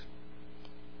Christ.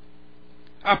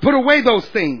 I put away those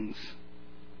things.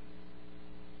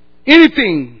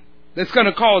 Anything that's going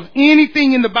to cause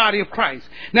anything in the body of Christ.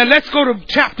 Now let's go to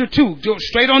chapter 2. Go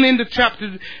straight on into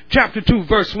chapter 2,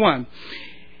 verse 1.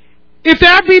 If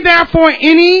there be therefore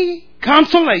any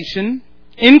consolation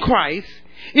in Christ,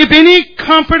 if any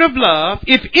comfort of love,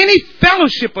 if any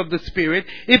fellowship of the Spirit,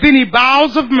 if any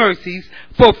bowels of mercies,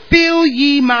 fulfill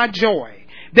ye my joy,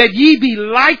 that ye be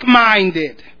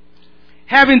like-minded,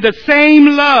 having the same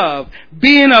love,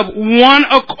 being of one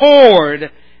accord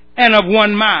and of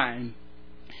one mind.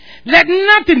 Let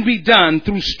nothing be done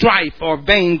through strife or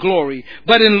vainglory,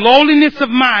 but in lowliness of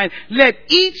mind, let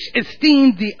each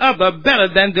esteem the other better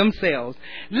than themselves.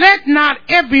 Let not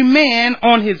every man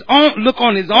on his own look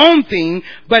on his own thing,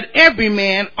 but every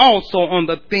man also on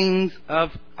the things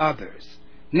of others.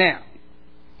 Now,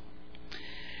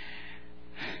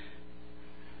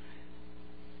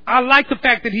 I like the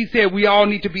fact that he said we all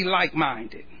need to be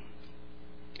like-minded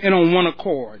and on one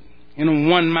accord and on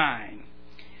one mind.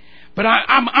 But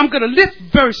I'm going to lift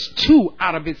verse 2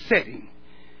 out of its setting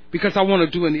because I want to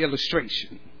do an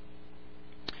illustration.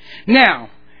 Now,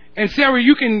 and Sarah,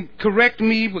 you can correct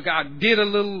me because I did a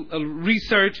little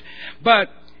research, but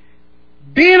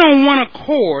being on one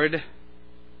accord,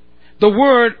 the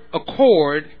word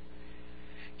accord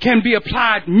can be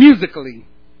applied musically,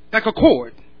 like a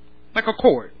chord, like a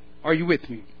chord. Are you with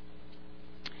me?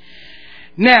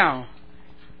 Now,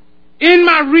 in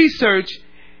my research,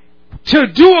 to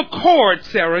do a chord,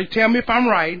 Sarah, tell me if I'm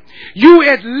right, you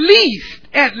at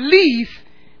least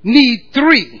need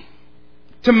 3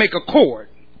 to make a chord.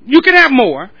 You can have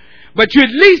more, but you at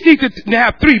least need to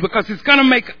have 3 because it's going to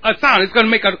make a sound. It's going to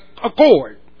make a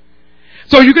chord.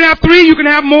 So you can have 3, you can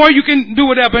have more, you can do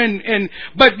whatever,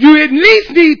 but you at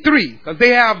least need 3 because they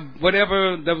have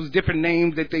whatever, there was different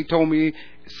names that they told me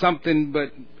something,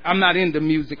 but I'm not into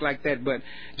music like that, but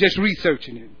just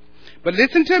researching it. But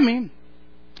listen to me.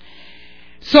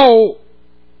 So,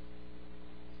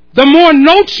 the more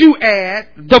notes you add,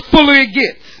 the fuller it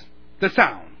gets, the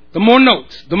sound. The more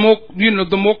notes, the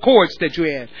more chords that you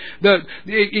add.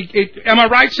 Am I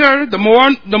right, sir? The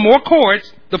more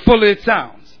chords, the fuller it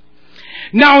sounds.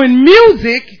 Now in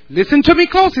music, listen to me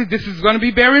closely, this is going to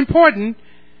be very important.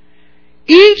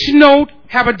 Each note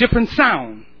have a different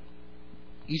sound.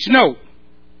 Each note.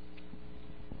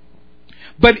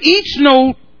 But each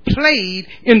note played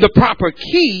in the proper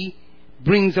key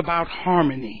brings about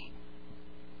harmony.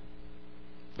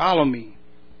 Follow me.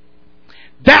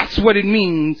 That's what it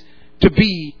means to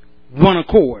be one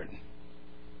accord.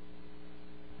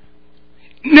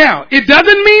 Now, it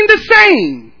doesn't mean the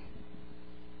same.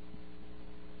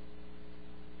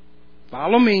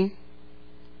 Follow me.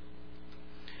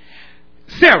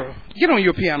 Sarah, get on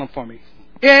your piano for me.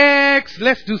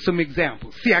 Let's do some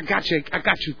examples. See, I got you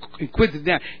inquisitive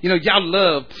down. You know, y'all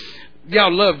love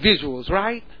visuals,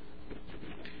 right?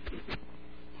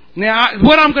 Now,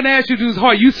 what I'm going to ask you to do is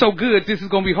hard. You're so good, this is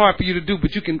going to be hard for you to do,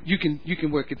 but you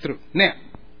can work it through. Now,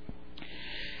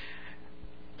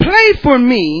 play for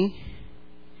me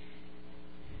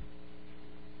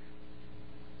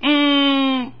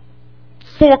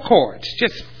 4 chords,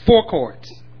 just 4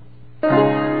 chords.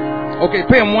 Okay,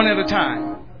 play them one at a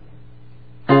time.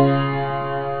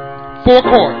 4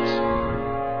 chords.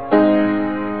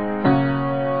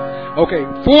 Okay,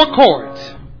 4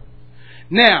 chords.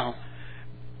 Now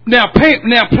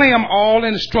play them all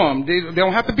in a strum. They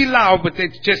don't have to be loud, but they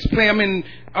just play them in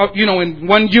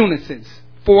one unison.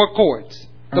 4 chords.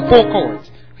 The 4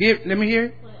 chords. Here, let me hear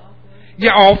it.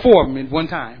 Yeah, all 4 of them in one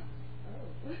time.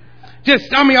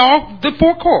 All the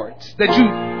 4 chords that you.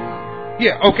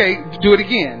 Yeah, okay, do it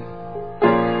again.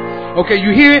 Okay,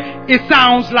 you hear it? It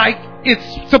sounds like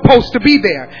it's supposed to be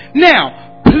there.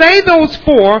 Now, play those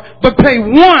 4, but play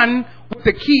one with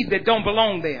the key that don't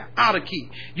belong there, out of key.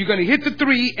 You're going to hit the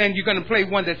 3, and you're going to play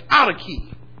one that's out of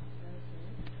key.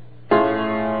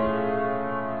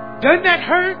 Doesn't that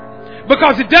hurt?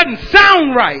 Because it doesn't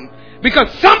sound right. Because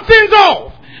something's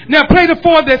off. Now, play the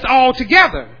 4 that's all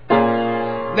together.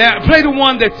 Now, play the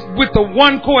one that's with the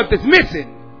 1 chord that's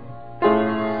missing.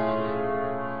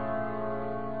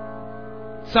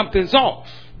 Something's off.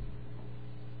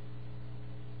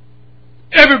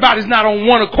 Everybody's not on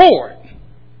one accord.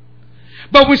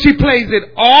 But when she plays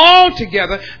it all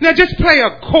together, now just play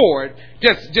a chord,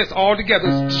 just all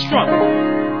together, strum.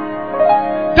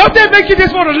 Don't that make you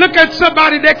just want to look at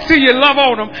somebody next to you and love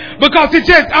on them? Because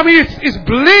it's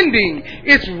blending.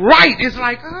 It's right. It's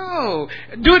like, oh,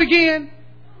 do it again.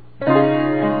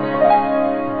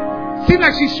 Seems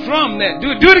like she strummed that.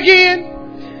 Do it again.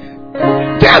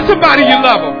 Tell somebody you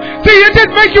love them. See, it just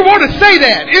makes you want to say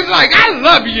that. It's like, I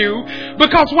love you.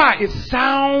 Because why? It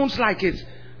sounds like it's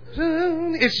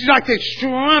like they're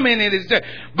strumming it.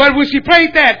 But when she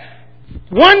played that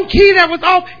one key that was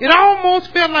off, it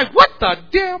almost felt like, what the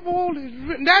devil is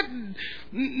that?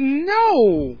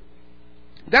 No.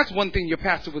 That's one thing your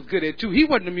pastor was good at too. He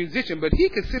wasn't a musician, but he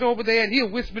could sit over there and he'll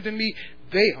whisper to me,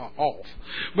 they are off.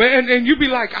 And you'd be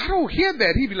like, I don't hear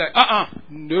that. He'd be like,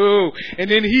 no. And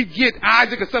then he'd get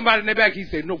Isaac or somebody in the back. He'd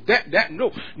say, no, that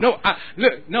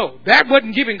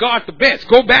wasn't giving God the best.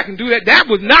 Go back and do that. That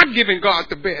was not giving God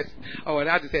the best. Oh, and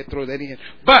I just had to throw that in.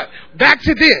 But back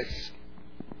to this.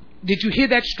 Did you hear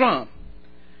that strum?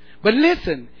 But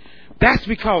listen, that's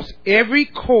because every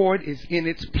chord is in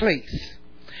its place.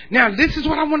 Now, this is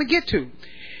what I want to get to.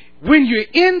 When you're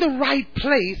in the right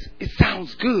place, it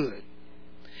sounds good.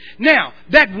 Now,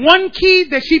 that one key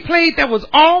that she played that was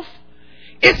off,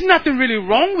 it's nothing really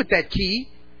wrong with that key.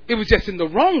 It was just in the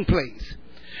wrong place.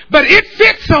 But it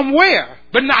fits somewhere,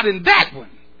 but not in that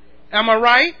one. Am I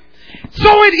right?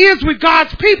 So it is with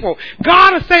God's people.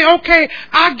 God will say, okay,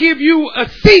 I'll give you a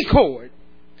C chord.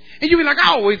 And you'll be like,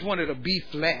 I always wanted a B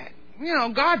flat. You know,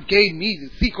 God gave me the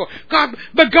C chord.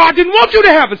 But God didn't want you to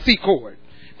have a C chord.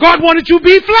 God wanted you to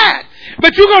be flat.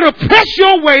 But you're going to press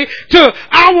your way to,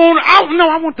 I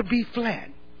want to be flat.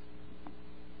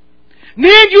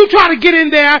 Then you try to get in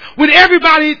there with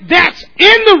everybody that's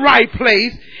in the right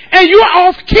place, and you're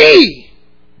off key.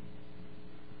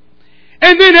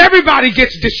 And then everybody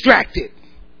gets distracted.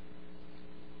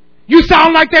 You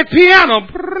sound like that piano.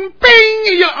 Bing!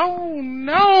 And you're, oh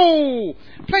no.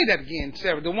 Play that again,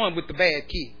 Sarah, the one with the bad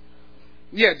key.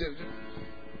 Yeah.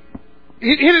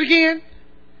 Hit it again.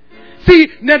 See,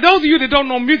 now those of you that don't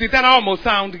know music, that almost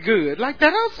sounds good. Like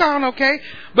that'll sound okay.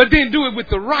 But then do it with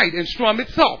the right and strum it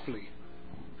softly.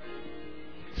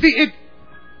 See,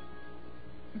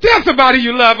 tell somebody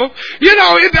you love them. You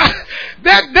know,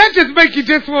 that just makes you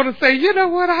just want to say, you know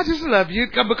what, I just love you.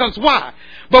 Because why?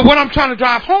 But what I'm trying to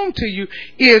drive home to you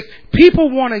is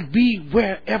people want to be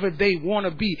wherever they want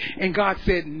to be. And God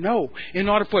said, no. In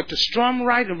order for it to strum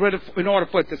right, in order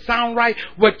for it to sound right,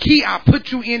 what key I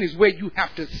put you in is where you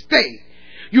have to stay.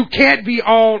 You can't be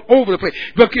all over the place.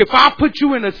 But if I put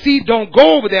you in a C, don't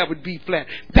go over there with B flat.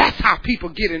 That's how people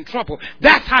get in trouble.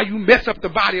 That's how you mess up the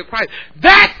body of Christ.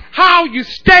 That's how you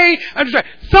stay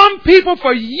undistracted. Some people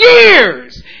for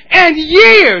years and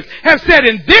years have said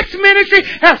in this ministry,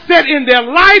 have said in their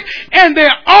life, and they're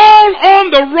all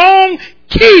on the wrong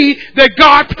key that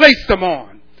God placed them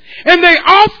on. And they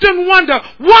often wonder,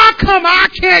 why come I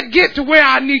can't get to where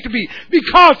I need to be?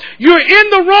 Because you're in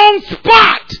the wrong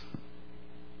spot.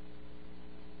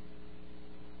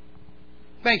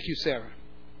 Thank you, Sarah.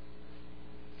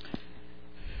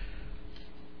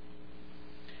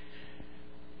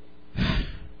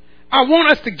 I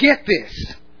want us to get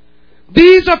this.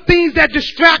 These are things that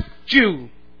distract you.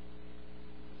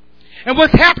 And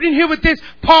what's happening here with this,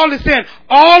 Paul is saying,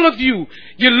 all of you,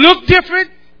 you look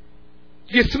different.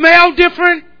 You smell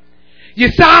different.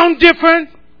 You sound different.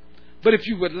 But if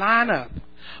you would line up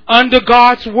under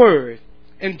God's word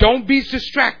and don't be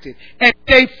distracted and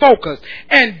stay focused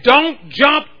and don't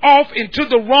jump off into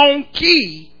the wrong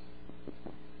key,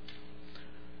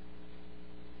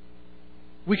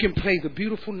 we can play the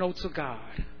beautiful notes of God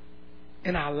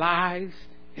in our lives,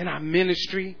 in our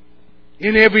ministry,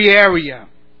 in every area.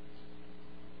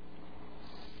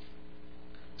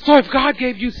 So if God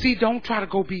gave you C, don't try to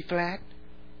go B flat.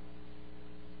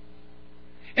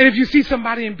 And if you see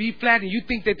somebody in B flat and you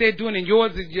think that they're doing and your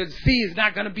C is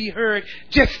not going to be heard,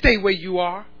 just stay where you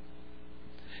are.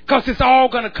 Because it's all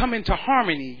going to come into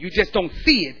harmony. You just don't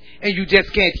see it and you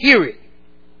just can't hear it.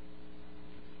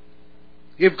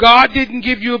 If God didn't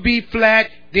give you a B flat,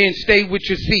 then stay with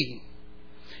your C.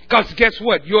 Because guess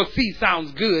what? Your C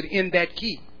sounds good in that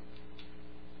key.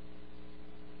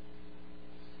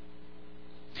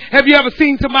 Have you ever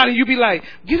seen somebody and you be like,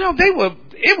 you know,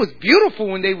 it was beautiful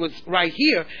when they was right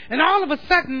here. And all of a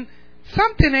sudden,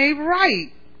 something ain't right.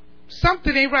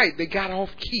 Something ain't right. They got off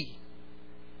key.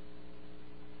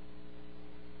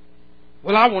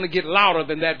 Well, I want to get louder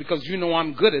than that because you know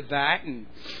I'm good at that. And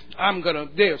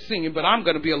they're singing, but I'm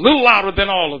going to be a little louder than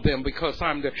all of them because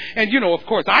I'm there. And you know, of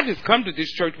course, I just come to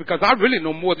this church because I really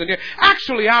know more than them.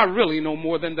 Actually, I really know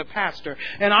more than the pastor.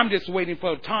 And I'm just waiting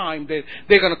for a time that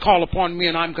they're going to call upon me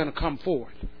and I'm going to come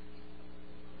forth.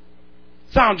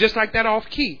 Sound just like that off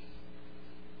key.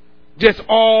 Just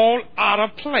all out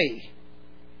of play.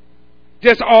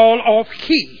 Just all off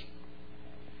key.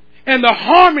 And the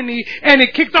harmony, and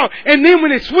it kicks off. And then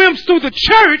when it swims through the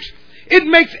church, it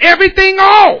makes everything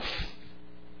off.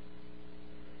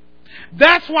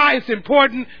 That's why it's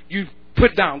important you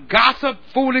put down gossip,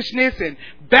 foolishness, and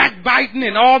backbiting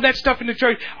and all that stuff in the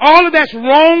church. All of that's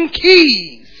wrong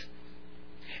keys.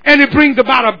 And it brings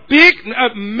about a big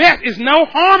mess. It's no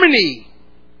harmony.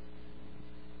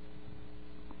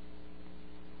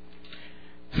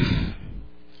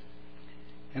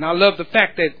 And I love the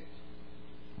fact that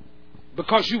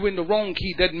because you were in the wrong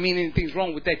key doesn't mean anything's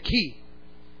wrong with that key.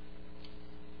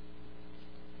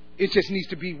 It just needs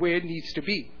to be where it needs to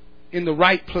be, in the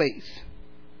right place.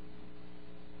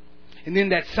 And then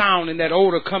that sound and that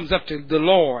odor comes up to the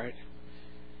Lord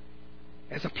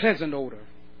as a pleasant odor,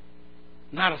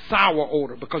 not a sour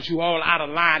odor, because you're all out of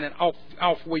line and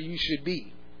off where you should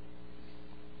be.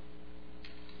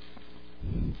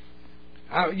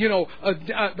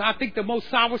 I think the most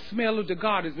sour smell to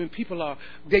God is when people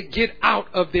they get out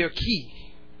of their key.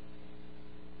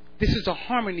 This is a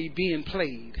harmony being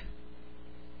played.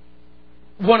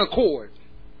 One accord.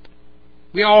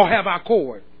 We all have our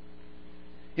chord.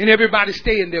 And everybody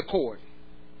stay in their chord.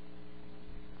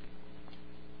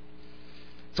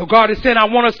 So God is saying, I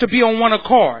want us to be on one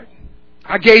accord.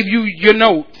 I gave you your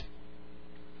note.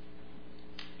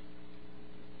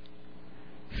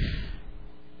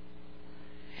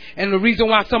 And the reason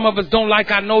why some of us don't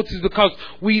like our notes is because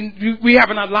we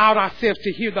haven't allowed ourselves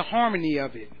to hear the harmony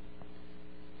of it.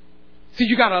 See,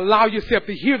 you got to allow yourself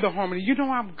to hear the harmony. You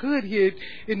know, I'm good here.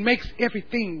 It makes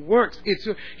everything work.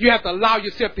 You have to allow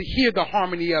yourself to hear the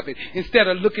harmony of it instead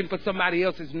of looking for somebody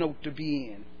else's note to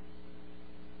be in.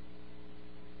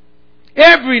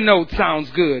 Every note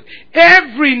sounds good.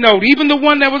 Every note, even the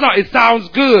one that was on, it sounds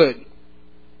good.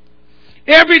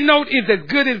 Every note is as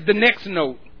good as the next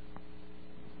note.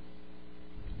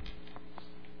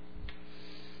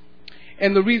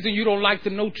 And the reason you don't like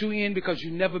the note you're in because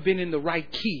you've never been in the right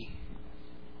key.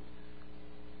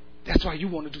 That's why you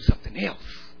want to do something else.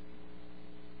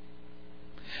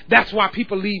 That's why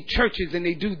people leave churches and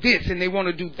they do this and they want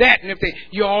to do that. And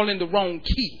you're all in the wrong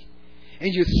key.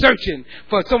 And you're searching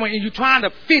for someone and you're trying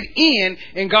to fit in.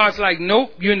 And God's like,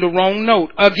 nope, you're in the wrong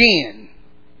note again.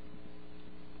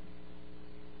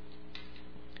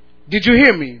 Did you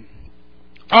hear me?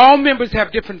 All members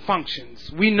have different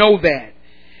functions. We know that.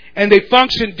 and they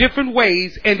function different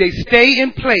ways and they stay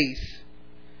in place,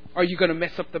 or you're going to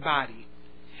mess up the body.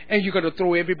 And you're going to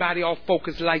throw everybody off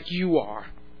focus like you are.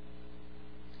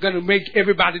 Going to make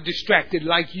everybody distracted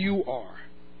like you are.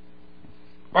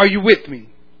 Are you with me?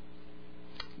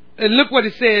 And look what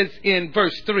it says in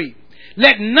verse 3.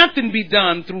 Let nothing be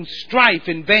done through strife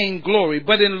and vainglory,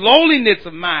 but in lowliness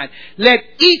of mind, let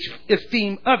each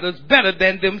esteem others better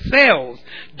than themselves.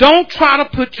 Don't try to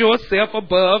put yourself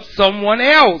above someone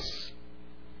else.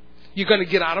 You're going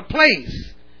to get out of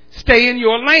place. Stay in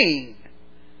your lane.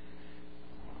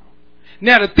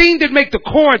 Now, the thing that make the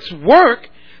chords worth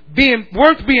being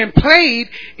played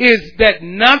is that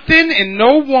nothing and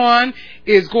no one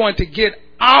is going to get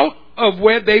out of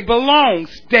where they belong.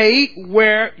 Stay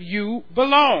where you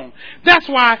belong. That's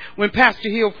why when Pastor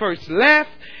Hill first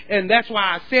left, and that's why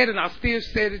I said, and I still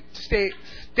stated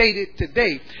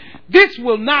today, this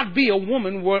will not be a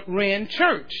woman-ran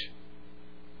church.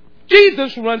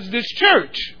 Jesus runs this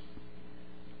church.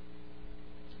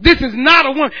 This is not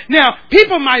a woman. Now,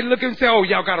 people might look and say, oh,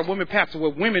 y'all got a woman pastor.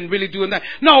 Well, women really doing that.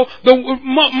 No,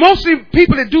 mostly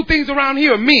people that do things around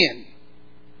here are men.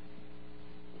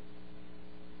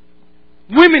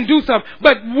 Women do something.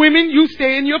 But women, you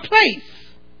stay in your place.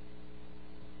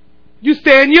 You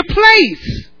stay in your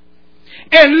place.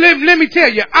 And let me tell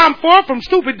you, I'm far from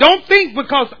stupid. Don't think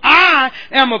because I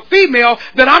am a female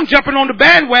that I'm jumping on the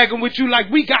bandwagon with you like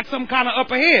we got some kind of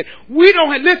upper head. We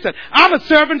don't listen. I'm a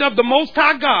servant of the Most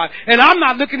High God, and I'm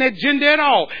not looking at gender at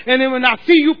all. And then when I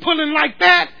see you pulling like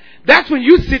that, that's when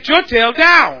you sit your tail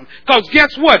down. Because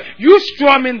guess what? You're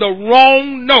strumming the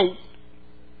wrong note.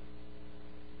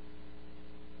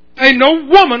 Ain't no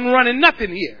woman running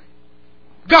nothing here.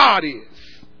 God is.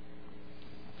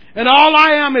 And all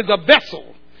I am is a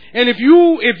vessel. And if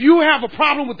you have a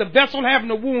problem with the vessel having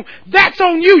a wound, that's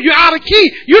on you. You're out of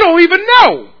key. You don't even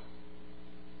know.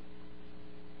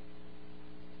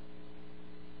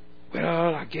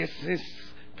 Well, I guess this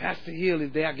Pastor Hill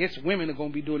is there. I guess women are going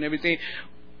to be doing everything.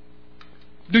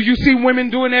 Do you see women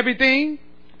doing everything?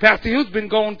 Pastor Hill's been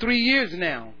gone 3 years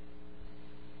now.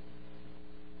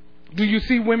 Do you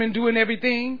see women doing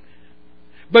everything?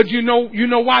 But you know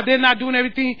why they're not doing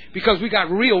everything? Because we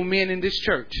got real men in this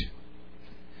church.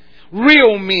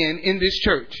 Real men in this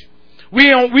church. We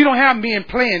don't have men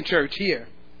playing church here.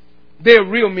 They're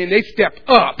real men. They step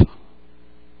up.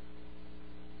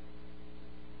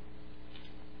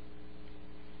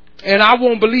 And I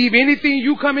won't believe anything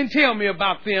you come and tell me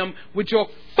about them with your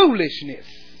foolishness.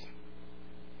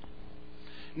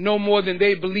 No more than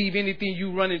they believe anything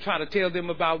you run and try to tell them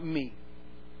about me.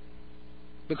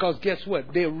 Because guess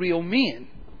what? They're real men.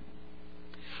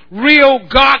 Real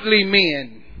godly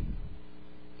men.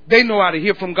 They know how to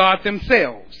hear from God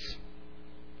themselves.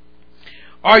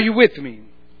 Are you with me?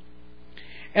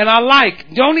 And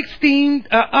don't esteem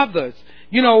others.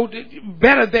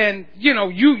 Better than,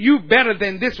 you better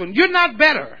than this one. You're not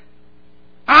better.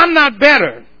 I'm not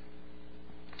better.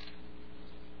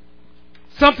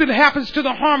 Something happens to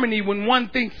the harmony when one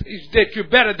thinks that you're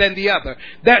better than the other.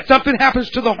 That something happens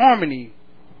to the harmony.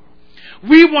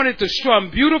 We wanted to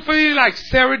strum beautifully like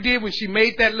Sarah did when she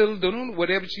made that little,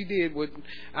 whatever she did.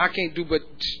 I can't do, but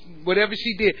whatever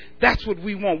she did, that's what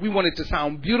we want. We want it to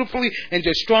sound beautifully and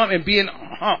just strum and be in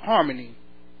harmony.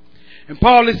 And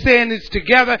Paul is saying this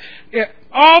together.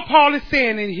 All Paul is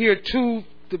saying in here to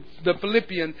the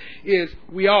Philippians is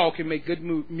we all can make good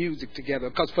music together.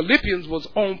 Because Philippians was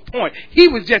on point. He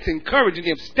was just encouraging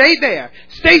them. Stay there.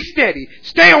 Stay steady.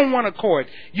 Stay on one accord.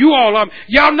 You all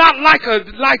y'all not like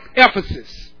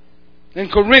Ephesus and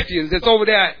Corinthians that's over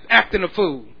there acting a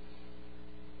fool.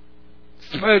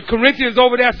 Corinthians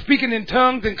over there speaking in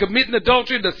tongues and committing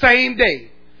adultery the same day.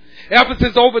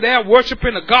 Ephesus over there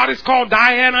worshiping a goddess called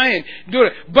Diana and doing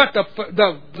it. But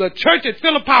the church at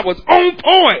Philippi was on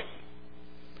point.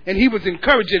 And he was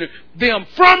encouraging them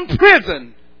from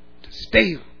prison to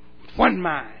stay with one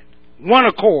mind, one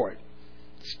accord.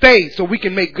 Stay so we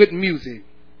can make good music.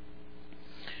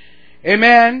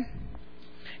 Amen.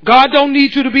 God don't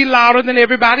need you to be louder than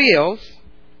everybody else.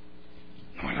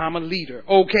 Well, I'm a leader.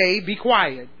 Okay, be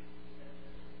quiet.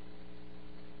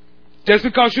 Just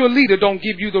because you're a leader don't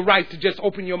give you the right to just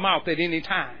open your mouth at any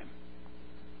time.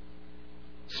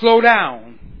 Slow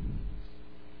down.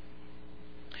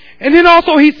 And then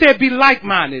also he said be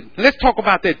like-minded. Let's talk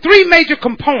about that. 3 major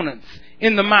components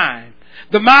in the mind.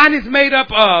 The mind is made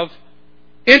up of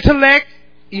intellect,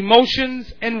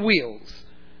 emotions, and wills.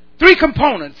 3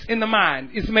 components in the mind.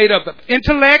 It's made up of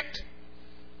intellect,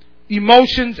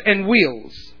 emotions, and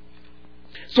wills.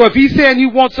 So if he's saying he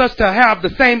wants us to have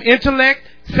the same intellect,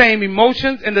 same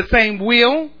emotions, and the same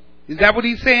will, is that what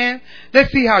he's saying?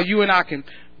 Let's see how you and I can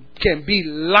can be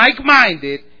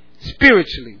like-minded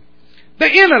spiritually. The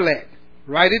intellect,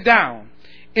 write it down.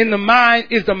 In the mind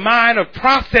is the mind of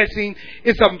processing.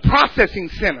 It's a processing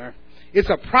center. It's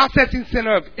a processing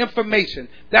center of information.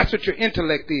 That's what your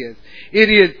intellect is.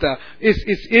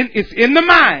 It's in the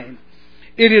mind.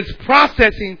 It is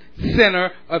processing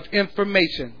center of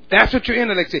information. That's what your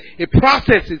intellect is. It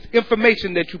processes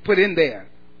information that you put in there.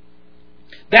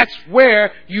 That's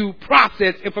where you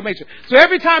process information. So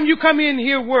every time you come in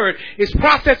here, word, it's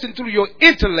processing through your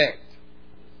intellect.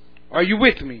 Are you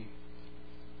with me?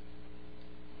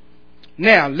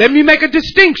 Now, let me make a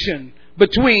distinction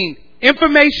between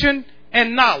information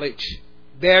and knowledge.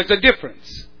 There's a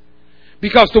difference.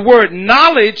 Because the word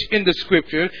knowledge in the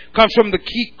scripture comes from the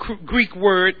key Greek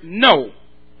word know,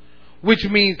 which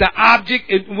means the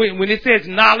object. When it says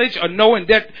knowledge or know in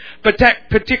that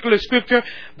particular scripture,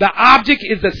 the object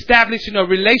is establishing a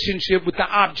relationship with the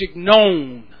object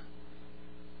known.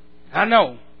 I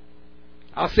know.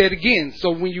 I'll say it again,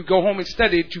 so when you go home and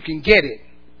study it, you can get it.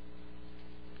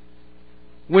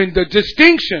 When the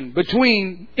distinction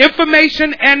between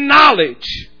information and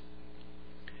knowledge,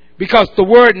 because the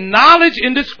word knowledge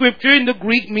in the scripture in the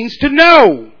Greek means to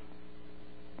know.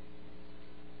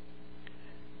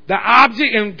 The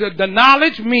object and the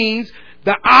knowledge means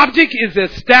the object is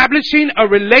establishing a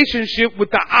relationship with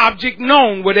the object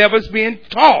known, whatever's being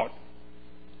taught.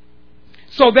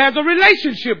 So there's a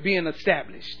relationship being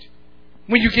established.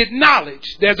 When you get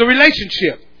knowledge, there's a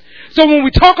relationship. So when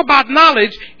we talk about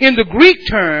knowledge in the Greek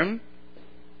term,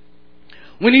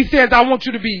 when he says, I want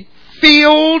you to be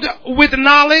filled with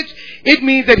knowledge, it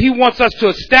means that he wants us to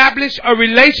establish a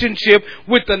relationship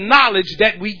with the knowledge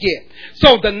that we get.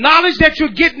 So the knowledge that you're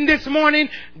getting this morning,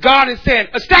 God is saying,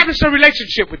 establish a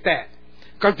relationship with that.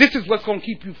 Because this is what's going to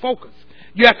keep you focused.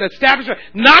 You have to establish,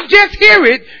 not just hear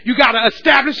it, you got to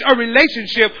establish a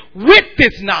relationship with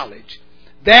this knowledge.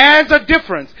 There's a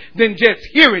difference than just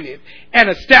hearing it and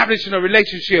establishing a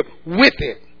relationship with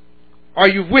it. Are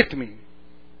you with me?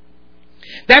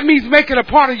 That means make it a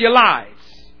part of your lives.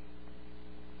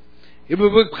 It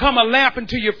will become a lamp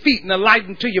unto your feet and a light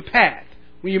unto your path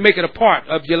when you make it a part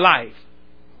of your life.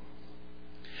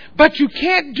 But you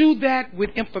can't do that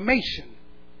with information.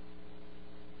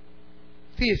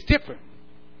 See, it's different.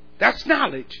 That's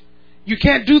knowledge. You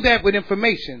can't do that with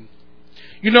information.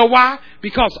 You know why?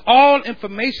 Because all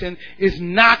information is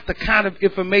not the kind of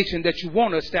information that you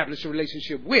want to establish a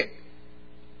relationship with.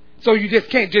 So you just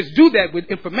can't just do that with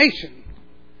information.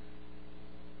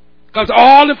 Because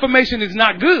all information is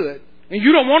not good. And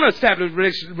you don't want to establish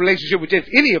a relationship with just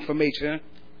any information.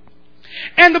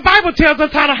 And the Bible tells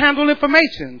us how to handle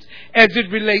information as it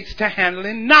relates to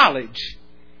handling knowledge.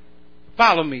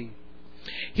 Follow me.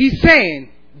 He's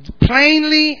saying,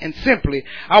 plainly and simply,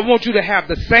 I want you to have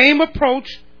the same approach,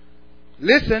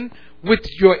 listen, with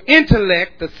your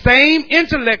intellect, the same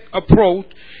intellect approach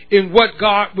in what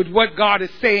God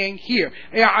is saying here.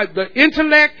 The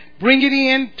intellect, bring it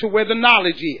in to where the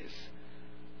knowledge is.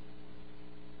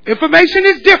 Information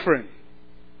is different.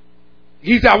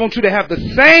 He said, I want you to have the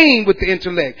same with the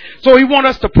intellect. So he wants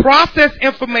us to process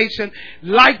information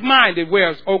like-minded,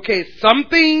 whereas, okay, some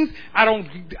things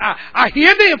I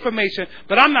hear the information,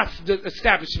 but I'm not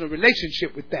establishing a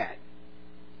relationship with that.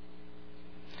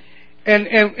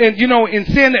 And you know, in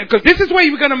saying that, because this is where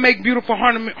you're going to make beautiful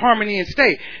harmony and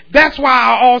stay. That's why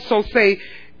I also say,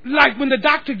 like when the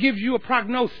doctor gives you a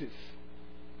prognosis,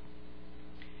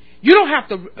 you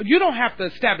don't have to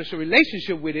establish a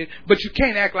relationship with it, but you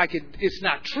can't act like it's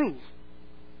not true.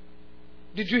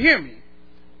 Did you hear me?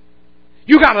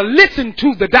 You got to listen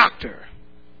to the doctor.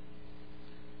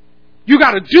 You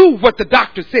got to do what the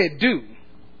doctor said do.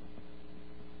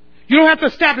 You don't have to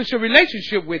establish a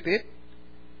relationship with it,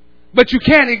 but you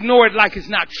can't ignore it like it's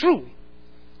not true.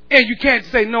 And you can't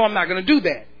say, no, I'm not going to do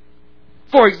that.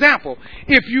 For example,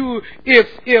 if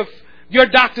your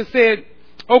doctor said,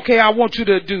 okay, I want you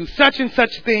to do such and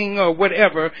such thing or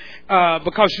whatever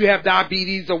because you have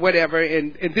diabetes or whatever,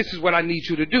 and this is what I need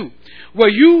you to do. Well,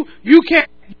 you can't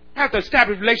have to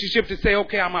establish a relationship to say,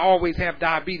 okay, I'm going to always have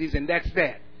diabetes and that's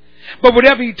that. But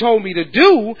whatever he told me to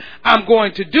do, I'm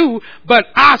going to do. But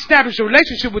I establish a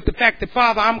relationship with the fact that,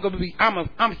 Father,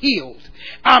 I'm healed.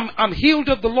 I'm healed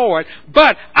of the Lord.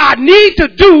 But I need to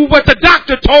do what the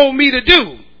doctor told me to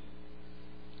do.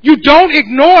 You don't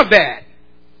ignore that.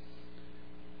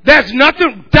 There's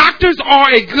nothing. Doctors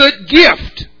are a good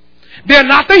gift. They're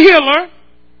not the healer,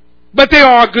 but they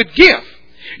are a good gift.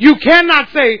 You cannot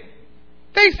say,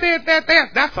 they said that.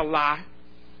 That's a lie.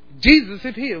 Jesus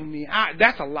have healed me.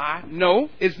 That's a lie. No,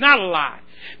 it's not a lie.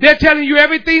 They're telling you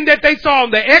everything that they saw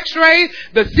on the x-ray,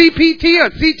 the CPT or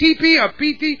CTP or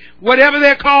PT, whatever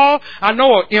they're called. I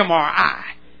know an MRI.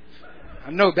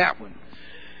 I know that one.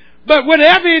 But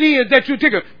whatever it is that you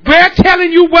take, they're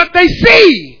telling you what they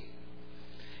see.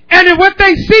 And what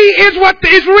they see is what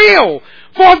is real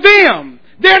for them.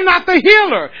 They're not the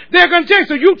healer. They're going to tell you.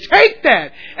 So you take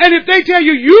that. And if they tell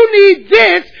you, you need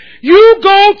this, you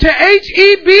go to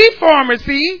HEB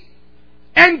pharmacy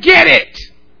and get it.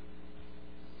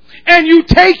 And you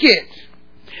take it.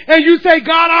 And you say,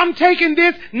 God, I'm taking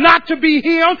this not to be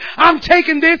healed. I'm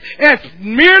taking this as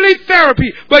merely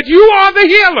therapy. But you are the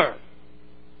healer.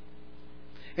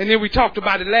 And then we talked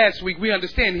about it last week. We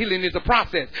understand healing is a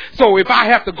process. So if I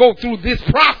have to go through this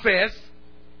process,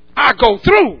 I go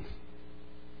through.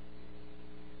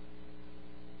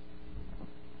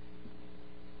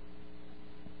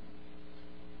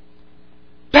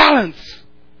 Balance.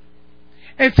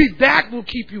 And see, that will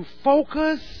keep you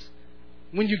focused.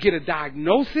 When you get a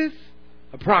diagnosis,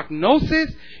 a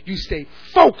prognosis, you stay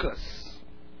focused.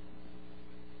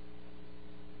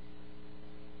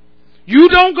 You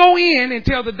don't go in and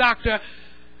tell the doctor,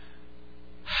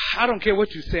 I don't care what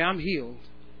you say, I'm healed.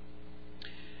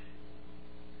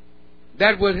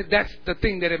 That's the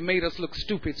thing that have made us look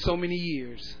stupid so many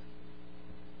years.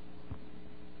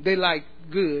 They like,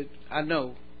 good, I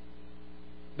know,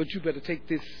 but you better take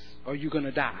this or you're going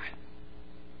to die.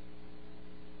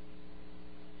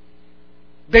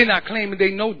 They're not claiming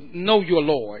they know your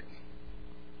Lord.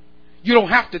 You don't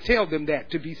have to tell them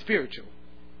that to be spiritual.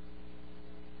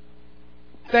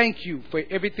 Thank you for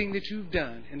everything that you've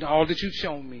done and all that you've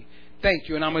shown me. Thank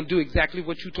you, and I'm going to do exactly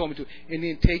what you told me to. And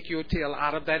then take your tail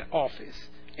out of that office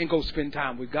and go spend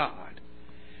time with God.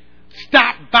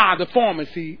 Stop by the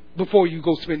pharmacy before you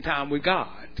go spend time with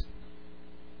God.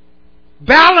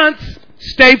 Balance.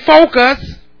 Stay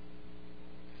focused.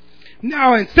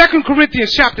 Now, in 2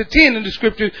 Corinthians chapter 10 in the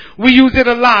scripture, we use it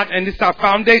a lot, and it's our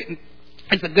foundation.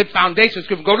 It's a good foundation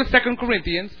scripture. Go to 2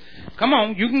 Corinthians. Come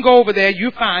on, you can go over there. You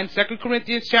find 2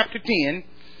 Corinthians chapter 10.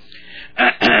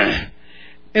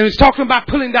 And it's talking about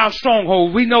pulling down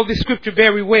strongholds. We know this scripture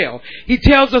very well. He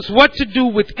tells us what to do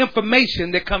with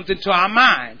information that comes into our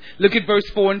mind. Look at verse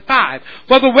 4 and 5.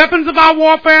 For the weapons of our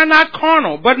warfare are not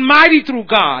carnal, but mighty through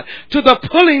God, to the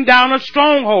pulling down of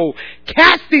stronghold,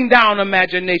 casting down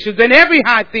imaginations and every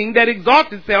high thing that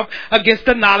exalts itself against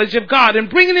the knowledge of God, and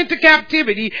bringing into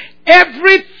captivity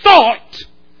every thought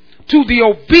to the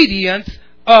obedience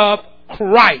of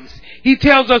Christ. He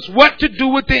tells us what to do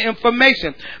with the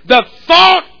information. The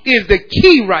thought is the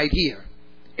key right here.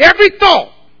 Every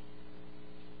thought.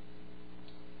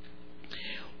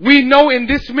 We know in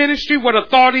this ministry what a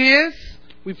thought is.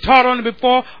 We've taught on it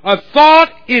before. A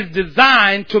thought is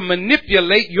designed to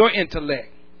manipulate your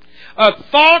intellect. A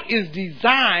thought is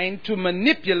designed to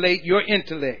manipulate your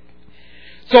intellect.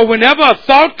 So whenever a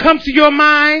thought comes to your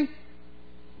mind,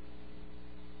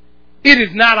 it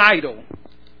is not idle.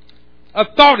 A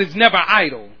thought is never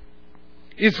idle.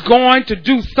 It's going to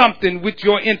do something with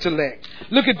your intellect.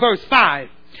 Look at verse 5.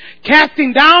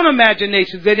 Casting down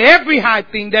imaginations and every high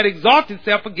thing that exalts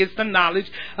itself against the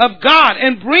knowledge of God,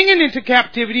 and bringing into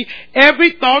captivity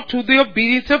every thought to the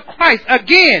obedience of Christ.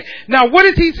 Again, now what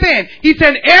is he saying? He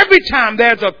said every time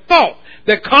there's a thought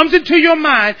that comes into your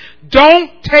mind,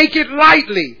 don't take it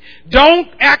lightly. Don't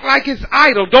act like it's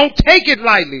idle. Don't take it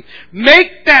lightly.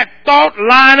 Make that thought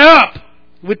line up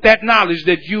with that knowledge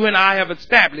that you and I have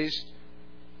established.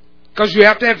 Because you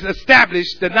have to have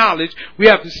established the knowledge. We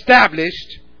have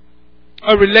established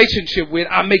a relationship with.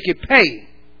 I make it pay.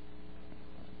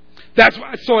 That's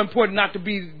why it's so important not to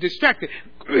be distracted.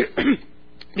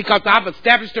 Because I've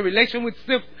established a relationship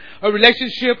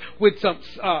with some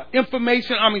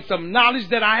information, some knowledge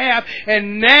that I have.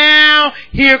 And now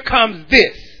here comes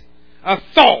this. A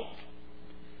thought.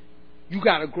 You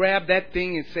got to grab that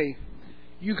thing and say,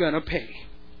 you're going to pay.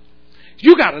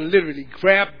 You got to literally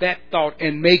grab that thought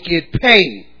and make it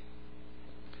pay.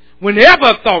 Whenever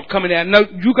a thought coming out, no,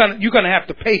 you're going to have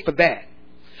to pay for that.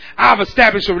 I've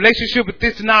established a relationship with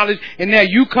this knowledge, and now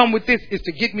you come with this is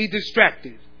to get me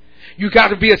distracted. You got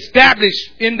to be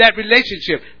established in that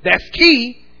relationship. That's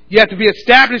key. You have to be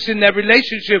established in that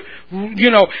relationship,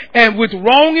 and with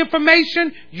wrong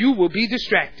information, you will be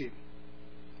distracted.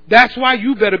 That's why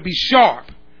you better be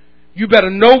sharp. You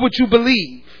better know what you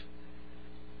believe.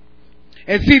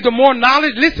 And see, the more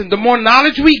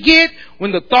knowledge we get,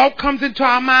 when the thought comes into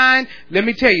our mind, let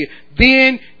me tell you,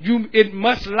 then it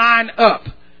must line up.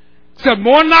 So the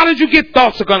more knowledge you get,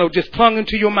 thoughts are going to just plunge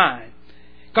into your mind.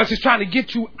 Because it's trying to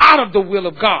get you out of the will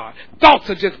of God. Thoughts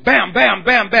are just bam, bam,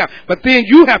 bam, bam. But then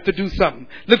you have to do something.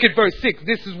 Look at verse 6.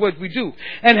 This is what we do.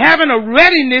 And having a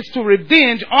readiness to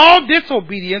revenge all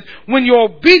disobedience when your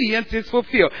obedience is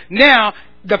fulfilled. Now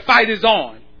the fight is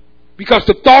on. Because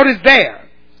the thought is there.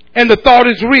 And the thought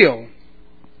is real.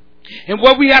 And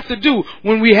what we have to do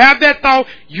when we have that thought,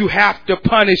 you have to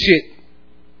punish it.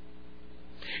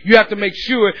 You have to make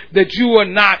sure that you are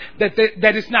not, that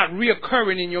it's not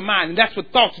reoccurring in your mind. And that's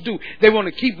what thoughts do. They want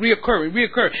to keep reoccurring,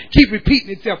 keep repeating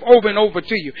itself over and over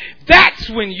to you. That's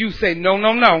when you say, no,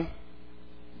 no, no.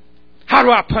 How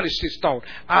do I punish this thought?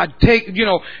 I take, you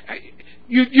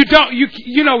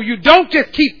don't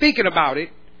just keep thinking about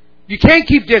it. You can't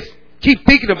keep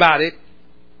thinking about it.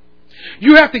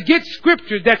 You have to get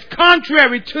scripture that's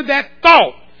contrary to that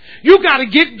thought. You got to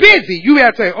get busy. You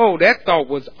have to say, oh, that thought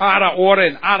was out of order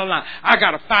and out of line. I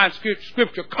got to find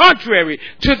scripture contrary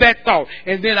to that thought.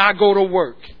 And then I go to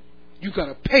work. You're going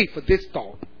to pay for this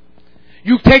thought.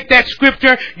 You take that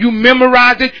scripture, you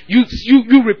memorize it, you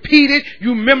repeat it,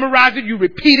 you memorize it, you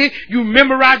repeat it, you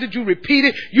memorize it, you repeat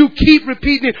it. You keep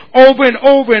repeating it over and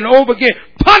over and over again,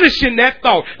 punishing that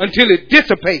thought until it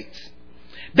dissipates.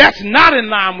 That's not in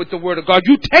line with the Word of God.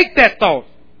 You take that thought.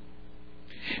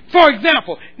 For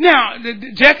example, now,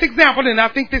 just example, and I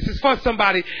think this is for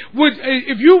somebody,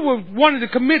 if you were wanting to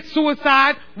commit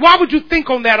suicide, why would you think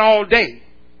on that all day?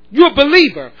 You're a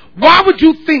believer. Why would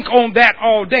you think on that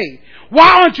all day?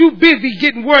 Why aren't you busy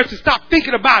getting words to stop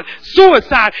thinking about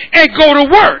suicide and go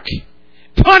to work?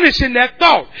 Punishing that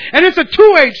thought. And it's a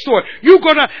two-edged sword.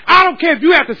 I don't care if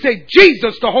you have to say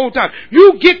Jesus the whole time.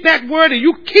 You get that word and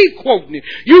you keep quoting it.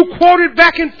 You quote it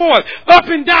back and forth, up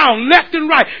and down, left and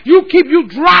right. You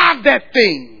drive that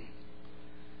thing.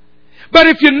 But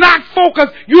if you're not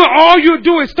focused, all you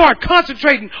do is start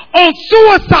concentrating on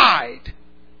suicide.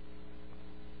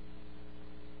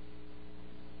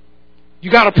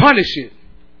 You got to punish it.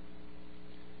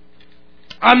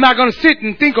 I'm not going to sit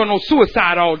and think on no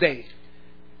suicide all day.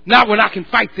 Not when I can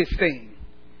fight this thing.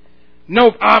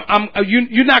 No,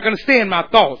 you're not going to stay in my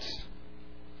thoughts.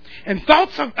 And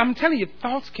I'm telling you,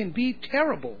 thoughts can be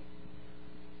terrible.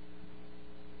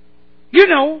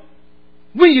 When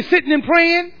you're sitting and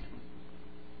praying,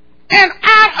 and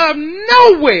out of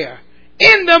nowhere,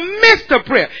 in the midst of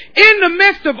prayer, in the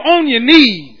midst of on your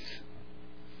knees,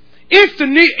 in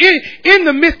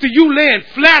the midst of you laying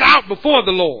flat out before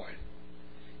the Lord,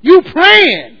 you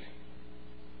praying.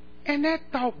 And that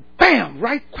thought, bam,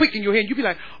 right quick in your head. You be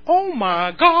like, oh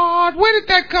my God, where did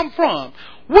that come from?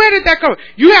 Where did that come from?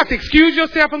 You have to excuse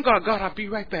yourself and God, I'll be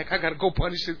right back. I got to go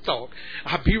punish this thought.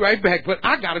 I'll be right back, but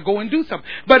I got to go and do something.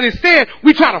 But instead,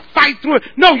 we try to fight through it.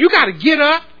 No, you got to get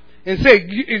up and say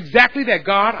exactly that.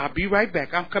 God, I'll be right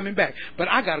back. I'm coming back. But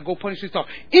I got to go punish this thought.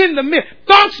 In the midst,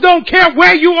 thoughts don't care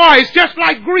where you are. It's just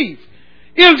like grief.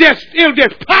 It'll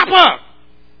just pop up.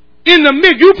 In the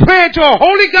midst, you pray to a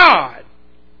holy God.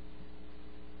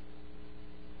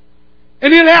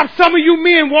 And he'll have some of you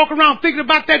men walk around thinking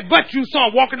about that butt you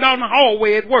saw walking down the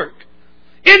hallway at work.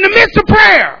 In the midst of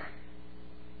prayer.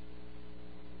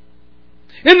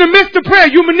 In the midst of prayer,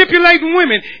 you manipulating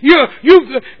women.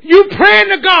 You praying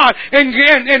to God and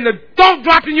the thought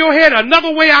dropped in your head,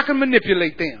 another way I can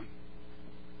manipulate them.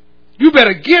 You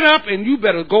better get up and you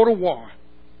better go to war.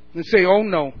 And say, oh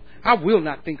no, I will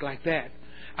not think like that.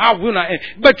 I will not.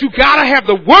 But you got to have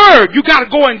the word. You got to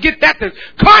go and get that that's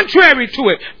contrary to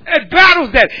it. It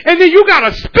battles that. And then you got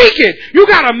to speak it. You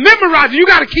got to memorize it. You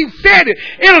got to keep saying it.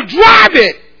 It'll drive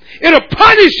it. It'll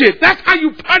punish it. That's how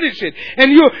you punish it.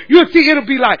 And you'll see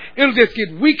it'll just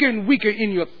get weaker and weaker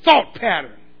in your thought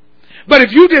pattern. But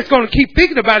if you're just going to keep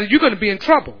thinking about it, you're going to be in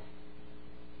trouble.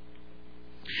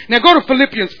 Now go to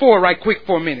Philippians 4 right quick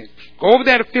for a minute. Go over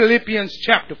there to Philippians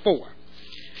chapter 4.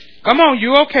 Come on,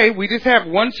 you okay. We just have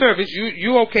one service.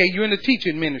 You okay. You're in the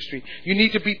teaching ministry. You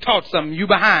need to be taught something. You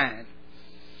behind.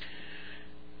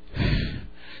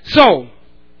 So,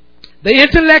 the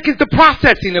intellect is the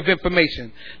processing of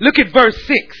information. Look at verse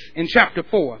 6 in chapter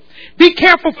 4. Be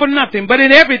careful for nothing, but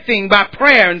in everything by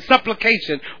prayer and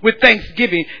supplication with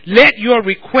thanksgiving, let your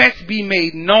requests be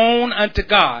made known unto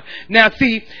God. Now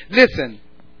see, listen.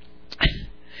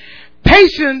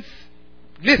 Patience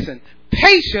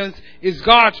is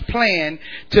God's plan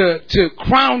to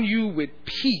crown you with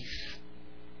peace.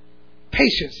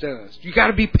 Patience does. You got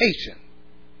to be patient.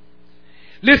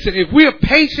 Listen, if we are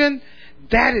patient,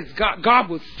 that is God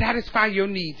will satisfy your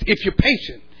needs if you're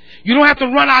patient. You don't have to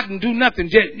run out and do nothing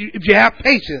if you have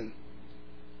patience.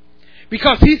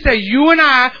 Because he said, you and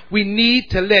I, we need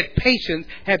to let patience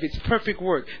have its perfect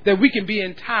work, that we can be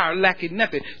entire, lacking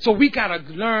nothing. So we got to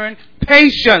learn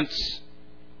patience.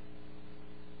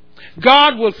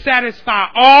 God will satisfy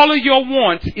all of your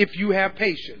wants if you have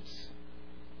patience.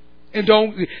 And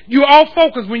you all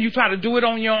focus when you try to do it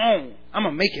on your own. I'm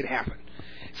going to make it happen.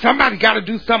 Somebody got to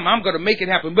do something. I'm going to make it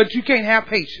happen. But you can't have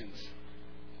patience.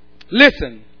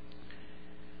 Listen.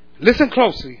 Listen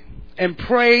closely and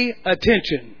pay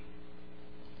attention.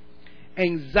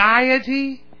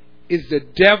 Anxiety is the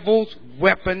devil's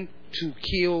weapon to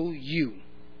kill you.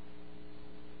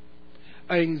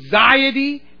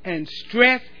 Anxiety and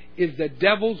stress is the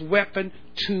devil's weapon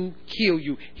to kill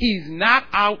you. He's not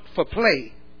out for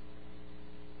play.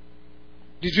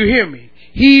 Did you hear me?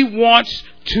 He wants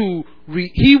you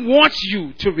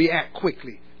to react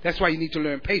quickly. That's why you need to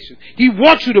learn patience. He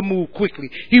wants you to move quickly.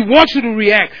 He wants you to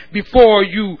react before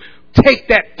you take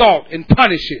that thought and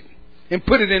punish it and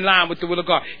put it in line with the will of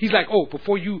God. He's like, oh,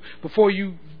 before you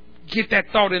get that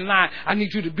thought in line, I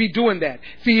need you to be doing that.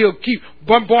 See, he'll keep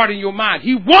bombarding your mind.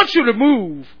 He wants you to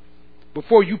move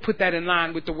before you put that in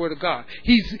line with the word of God.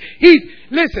 He's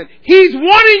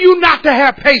wanting you not to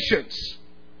have patience.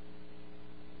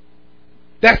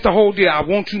 That's the whole deal. I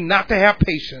want you not to have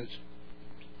patience.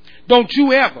 Don't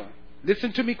you ever,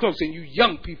 listen to me close, and you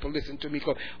young people listen to me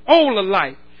close, all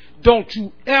alike, don't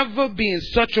you ever be in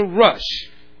such a rush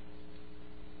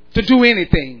to do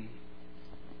anything.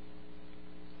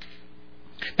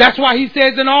 That's why he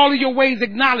says, in all of your ways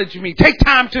acknowledge me. Take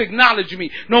time to acknowledge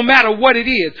me, no matter what it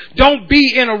is. Don't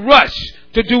be in a rush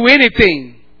to do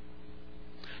anything.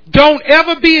 Don't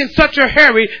ever be in such a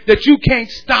hurry that you can't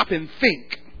stop and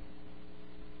think.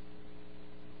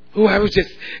 Oh, it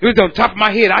was on top of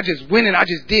my head. I just went and I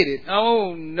just did it.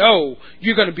 Oh, no.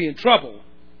 You're going to be in trouble.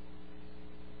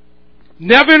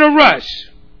 Never in a rush.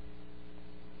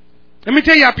 Let me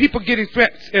tell you how people get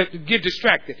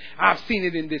distracted. I've seen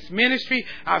it in this ministry.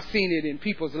 I've seen it in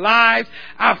people's lives.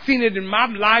 I've seen it in my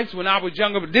lives when I was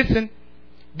younger. But listen,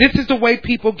 this is the way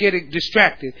people get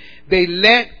distracted. They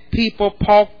let people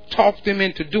talk them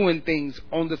into doing things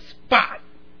on the spot.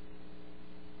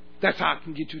 That's how it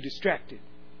can get you distracted.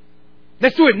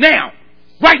 Let's do it now.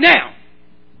 Right now.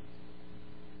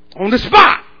 On the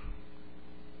spot.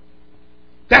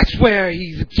 That's where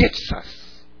he gets us.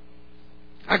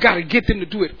 I got to get them to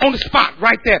do it on the spot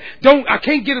right there. I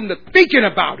can't get them to thinking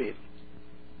about it.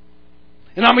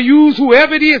 And I'm going to use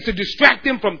whoever it is to distract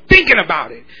them from thinking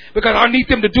about it. Because I need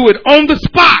them to do it on the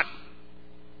spot.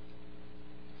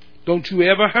 Don't you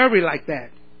ever hurry like that.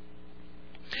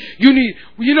 You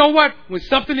know what? When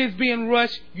something is being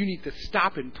rushed, you need to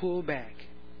stop and pull back.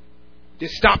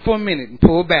 Just stop for a minute and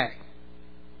pull back.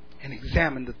 And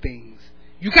examine the things.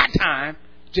 You got time.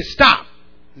 Just stop.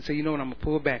 And say, you know what? I'm going to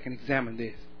pull back and examine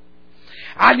this.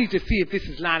 I need to see if this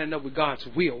is lining up with God's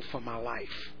will for my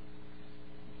life.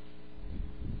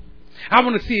 I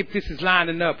want to see if this is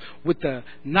lining up with the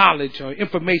knowledge or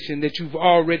information that you've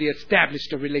already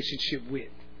established a relationship with.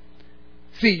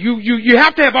 See, you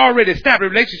have to have already established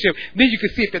a relationship. Then you can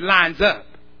see if it lines up.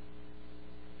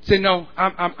 Say, no,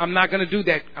 I'm not going to do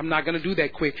that. I'm not going to do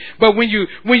that quick. But when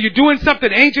you're doing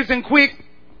something anxious and quick,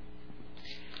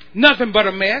 nothing but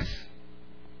a mess.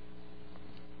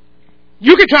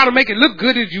 You can try to make it look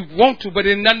good as you want to, but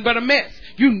it's nothing but a mess.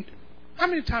 How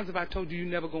many times have I told you you're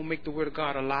never going to make the word of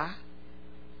God a lie?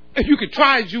 If you can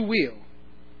try as you will,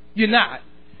 you're not.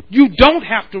 You don't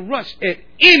have to rush at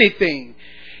anything.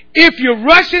 If you're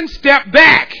rushing, step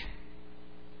back.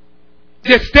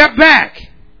 Just step back.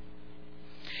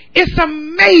 It's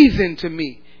amazing to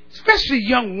me, especially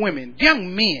young women,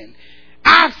 young men.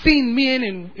 I've seen men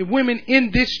and women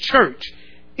in this church,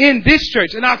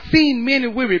 and I've seen men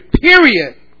and women,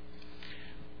 period,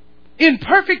 in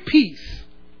perfect peace,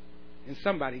 and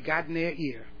somebody got in their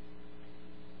ear.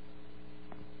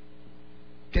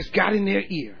 Just got in their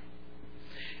ear.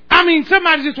 I mean,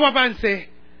 somebody just walk by and say,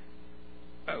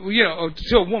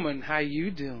 to a woman, how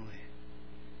you doing?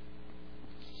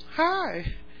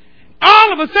 Hi.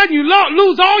 All of a sudden you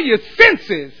lose all your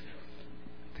senses.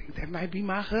 I think that might be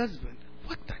my husband.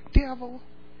 What the devil?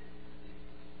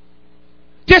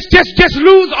 Just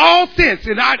lose all sense.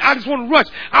 And I just want to rush.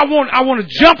 I want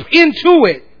to jump into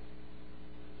it.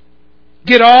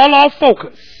 Get all off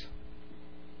focus.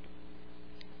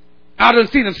 I done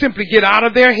seen them simply get out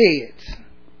of their heads.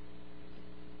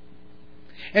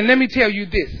 And let me tell you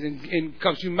this, and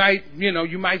because you might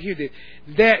hear this,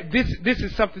 that this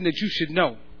is something that you should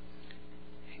know.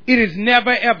 It is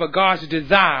never ever God's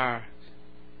desire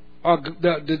or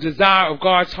the desire of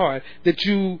God's heart that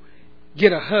you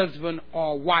get a husband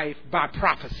or wife by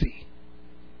prophecy.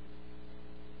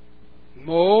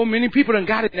 Oh, many people done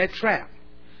got in that trap.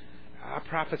 I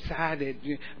prophesied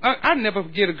that. I never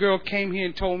forget a girl came here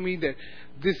and told me that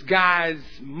this guy's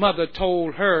mother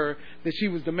told her that she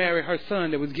was to marry her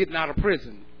son that was getting out of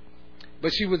prison.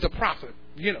 But she was a prophet.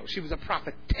 You know, she was a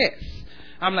prophetess.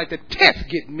 I'm like, the test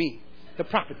get me. The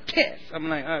prophetess. I'm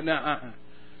like,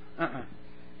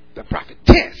 The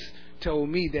prophetess told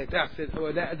me that. I said,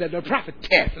 the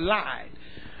prophetess lied.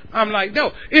 I'm like,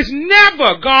 no, it's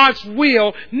never God's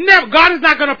will. Never. God is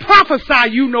not going to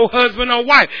prophesy you no husband or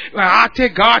wife. Well, I tell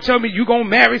God, tell me you're going to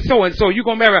marry so-and-so. You're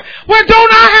going to marry her. Well,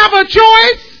 don't I have a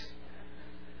choice?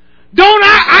 Don't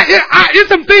it's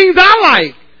some things I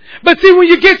like. But see, when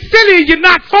you get silly and you're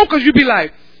not focused, you be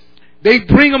like, they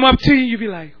bring them up to you, you be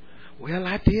like, well,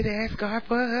 I did ask God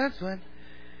for a husband.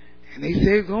 And they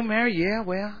said, go marry. Yeah,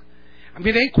 well, I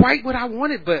mean, it ain't quite what I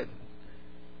wanted, but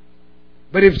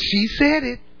if she said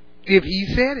it, if he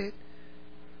said it,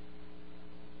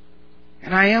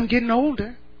 and I am getting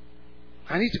older,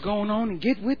 I need to go on and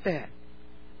get with that.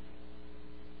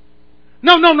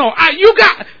 No.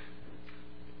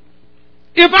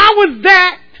 If I was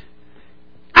that,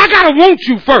 I gotta want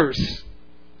you first.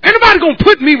 Ain't nobody gonna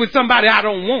put me with somebody I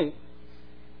don't want.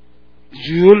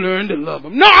 You'll learn to love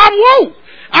them. No, I won't.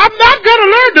 I'm not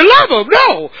gonna learn to love them.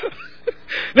 No.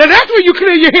 Now that's when you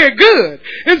clear your head good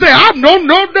and say, no.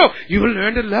 You'll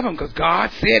learn to love them because God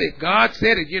said it. God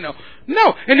said it, you know.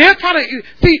 No. And they'll try to,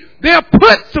 see, they'll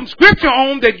put some scripture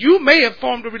on that you may have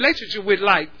formed a relationship with,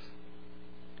 like,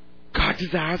 God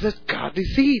desires a godly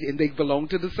seed, and they belong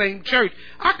to the same church.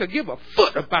 I could give a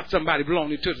foot about somebody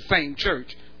belonging to the same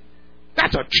church.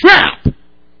 That's a trap.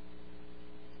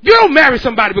 You don't marry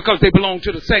somebody because they belong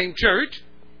to the same church.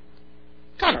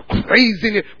 Kind of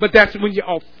crazy, but that's when you're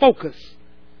all focused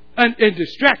and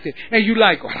distracted, and you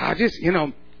like, well, I just, you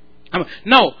know,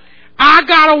 no, I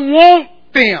gotta want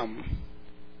them.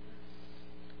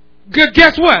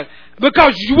 Guess what?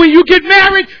 Because when you get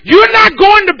married, you're not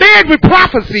going to bed with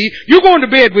prophecy. You're going to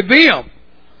bed with them.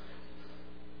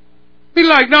 Be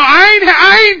like, no,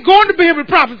 I ain't going to bed with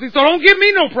prophecy, so don't give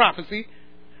me no prophecy.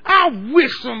 I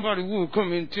wish somebody would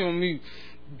come and tell me,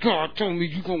 God told me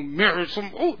you're going to marry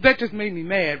some. Oh, that just made me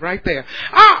mad right there.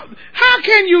 How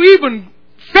can you even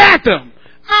fathom?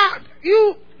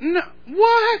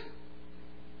 What?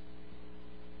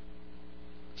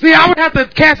 See, I would have to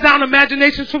cast down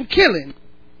imaginations from killing.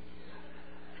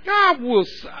 God will,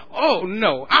 oh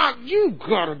no, you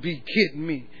gotta be kidding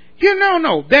me. You know,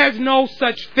 no, there's no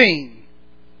such thing.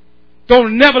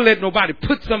 Don't never let nobody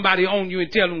put somebody on you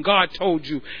and tell them God told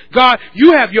you. God,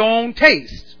 you have your own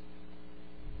taste.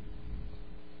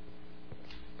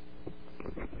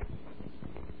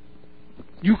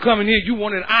 You come in here, you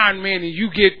want an Iron Man and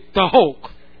you get the Hulk.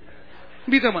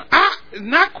 Be talking about, it's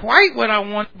not quite what I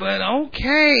want, but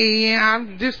okay,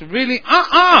 I'm just really,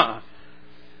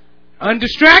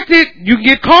 Undistracted, you can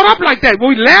get caught up like that.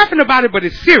 We're laughing about it, but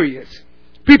it's serious.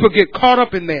 People get caught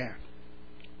up in there.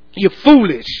 You're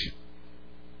foolish.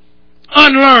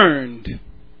 Unlearned.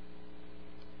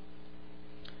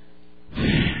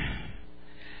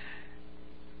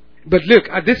 But look,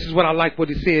 this is what I like what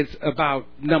it says about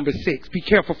number 6. Be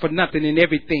careful for nothing in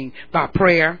everything. By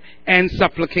prayer and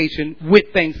supplication with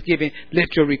thanksgiving,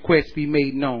 let your requests be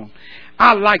made known.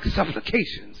 I like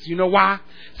supplications. You know why?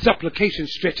 Supplication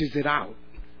stretches it out.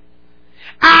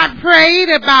 I prayed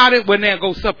about it. Well, now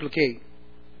go supplicate.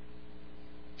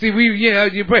 See,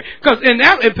 you pray.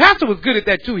 And Pastor was good at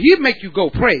that too. He'd make you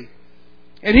go pray.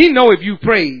 And he know if you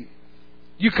prayed.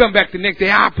 You come back the next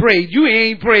day, I prayed. You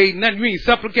ain't prayed nothing. You ain't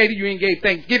supplicated. You ain't gave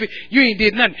thanksgiving. You ain't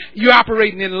did nothing. You're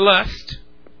operating in lust.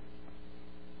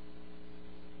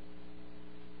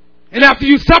 And after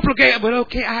you supplicate, but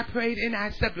okay, I prayed and I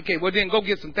supplicate. Well, then go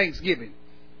get some thanksgiving.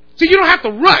 So you don't have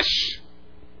to rush.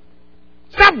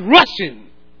 Stop rushing.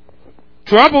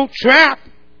 Trouble, trap.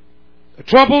 A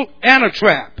trouble and a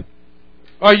trap.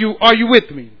 Are you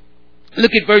with me?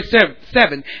 Look at verse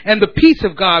 7. And the peace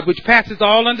of God, which passes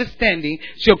all understanding,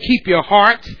 shall keep your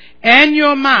hearts and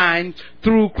your mind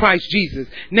through Christ Jesus.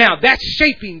 Now, that's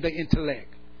shaping the intellect.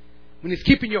 When it's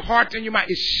keeping your heart and your mind,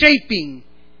 it's shaping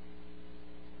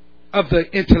of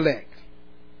the intellect.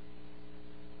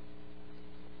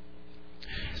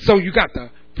 So you got the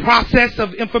process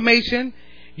of information.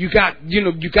 You got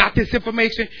this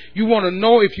information. You want to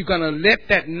know if you're going to let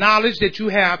that knowledge that you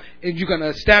have and you're going to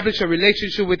establish a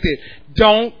relationship with it.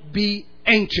 Don't be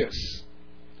anxious.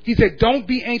 He said, don't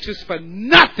be anxious for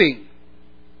nothing.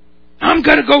 I'm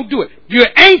going to go do it. You're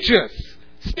anxious.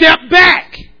 Step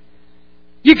back.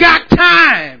 You got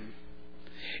time.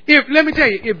 Let me tell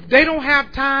you, if they don't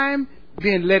have time,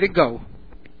 then let it go.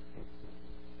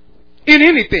 In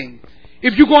anything.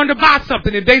 If you're going to buy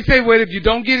something, if they say, well, if you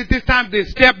don't get it this time, then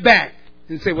step back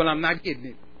and say, well, I'm not getting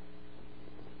it.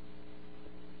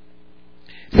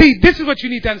 See, this is what you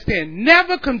need to understand.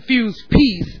 Never confuse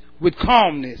peace with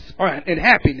calmness and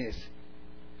happiness.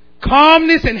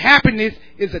 Calmness and happiness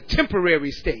is a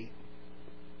temporary state.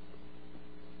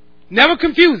 Never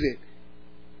confuse it.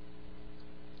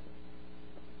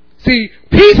 See,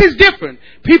 peace is different.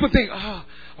 People think, oh,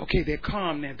 okay, they're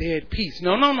calm now. They're at peace.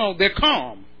 No, they're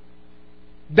calm.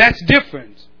 That's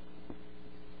different.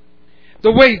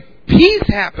 The way peace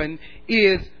happens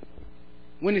is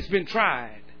when it's been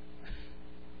tried.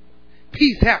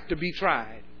 Peace have to be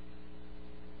tried.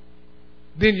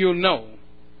 Then you'll know.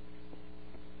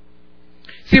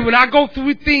 See, when I go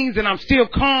through things and I'm still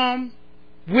calm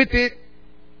with it,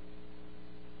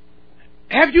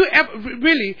 have you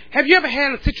ever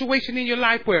had a situation in your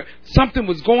life where something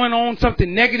was going on,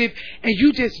 something negative, and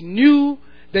you just knew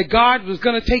that God was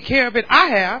going to take care of it? I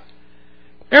have.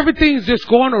 Everything's just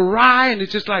going awry and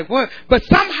it's just like, what? But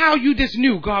somehow you just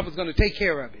knew God was going to take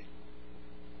care of it.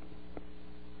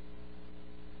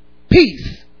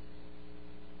 Peace.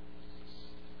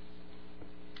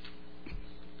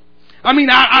 I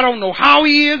mean, I don't know how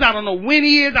he is. I don't know when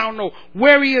he is. I don't know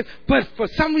where he is. But for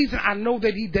some reason, I know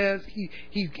that he does.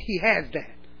 He has that.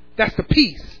 That's the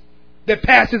peace that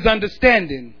passes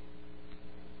understanding.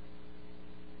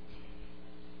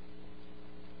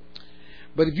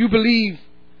 But if you believe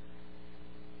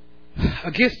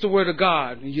against the word of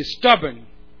God and you're stubborn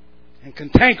and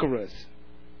cantankerous,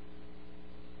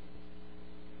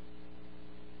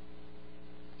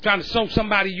 trying to show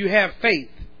somebody you have faith,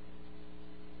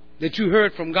 that you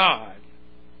heard from God.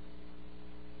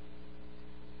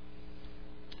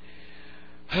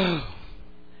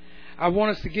 I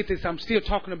want us to get this. I'm still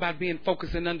talking about being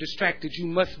focused and undistracted. You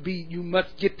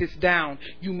must get this down.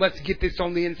 You must get this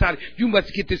on the inside. You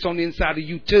must get this on the inside of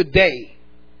you today.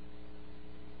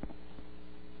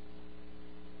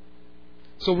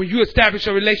 So when you establish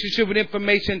a relationship with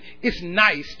information, it's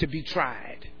nice to be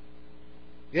tried.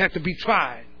 You have to be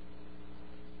tried.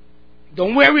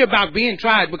 Don't worry about being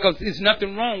tried, because there's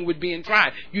nothing wrong with being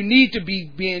tried. You need to be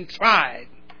being tried.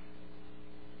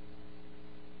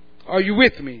 Are you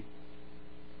with me?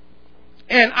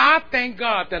 And I thank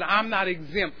God that I'm not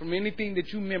exempt from anything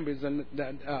that you members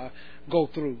go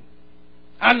through.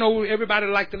 I know everybody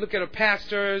like to look at a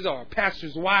pastor's or a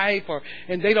pastor's wife,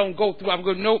 and they don't go through. I'm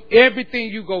going to know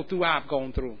everything you go through, I've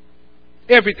gone through.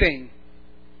 Everything.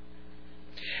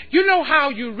 You know how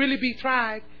you really be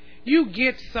tried? You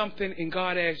get something and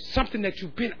God asks something that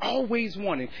you've been always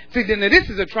wanting. See, then this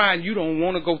is a trial you don't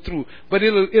want to go through, but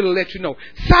it'll let you know.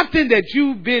 Something that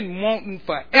you've been wanting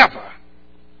forever.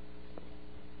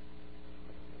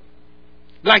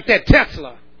 Like that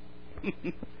Tesla.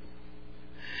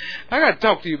 I got to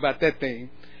talk to you about that thing.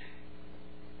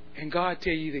 And God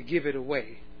tell you to give it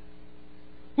away.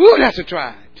 Woo, that's a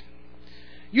trial.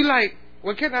 You like,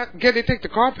 well, can they take the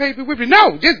car payment with me?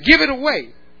 No, just give it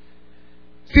away.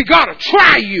 See, God will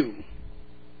try you.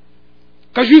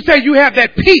 Because you say you have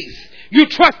that peace. You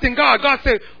trust in God. God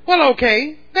said, well,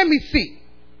 okay, let me see.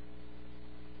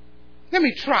 Let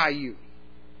me try you.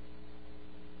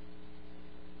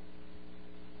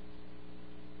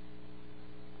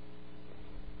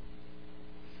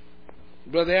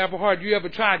 Brother Aberhard, you ever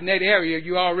tried in that area,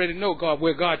 you already know God,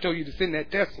 where God told you to send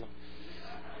that Tesla.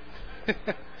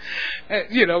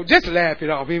 Just laugh it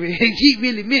off. He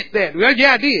really meant that. Well,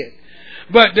 yeah, I did.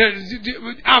 But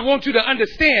I want you to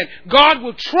understand, God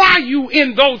will try you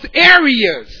in those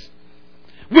areas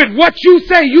with what you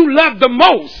say you love the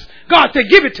most. God said,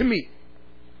 give it to me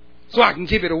so I can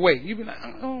give it away. You be like,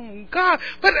 oh, God,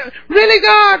 but really,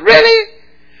 God, really?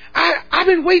 I've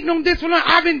been waiting on this one.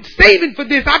 I've been saving for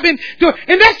this. I've been doing,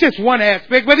 and that's just one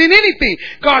aspect. But in anything,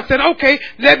 God said, okay,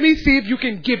 let me see if you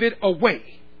can give it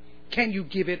away. Can you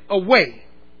give it away?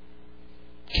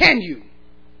 Can you?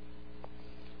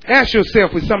 Ask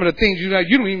yourself with some of the things you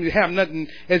don't even have nothing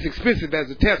as expensive as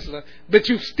a Tesla, but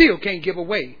you still can't give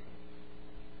away.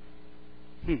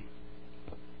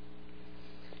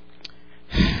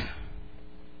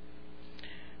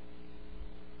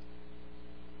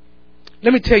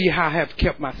 Let me tell you how I have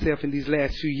kept myself in these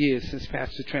last few years since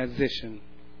Pastor transition.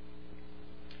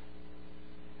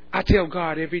 I tell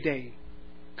God every day,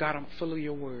 God, I'm full of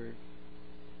your word.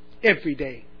 Every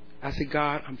day. I say,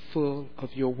 God, I'm full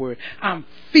of your word. I'm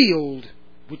filled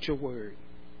with your word.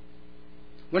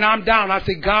 When I'm down, I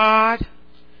say, God,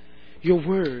 your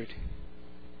word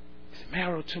is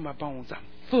marrow to my bones. I'm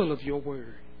full of your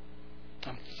word.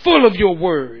 I'm full of your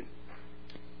word.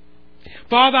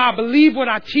 Father, I believe what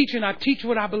I teach and I teach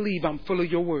what I believe. I'm full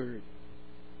of your word.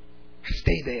 I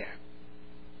stay there.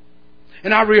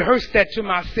 And I rehearse that to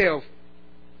myself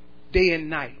day and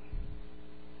night.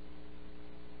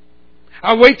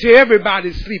 I wait till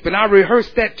everybody's sleeping. I rehearse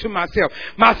that to myself.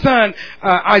 My son,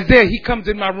 Isaiah, he comes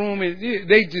in my room and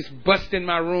they just bust in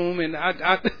my room. And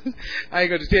I ain't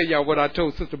going to tell y'all what I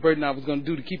told Sister Burton I was going to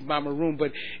do to keep him out of my room.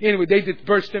 But anyway, they just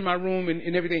burst in my room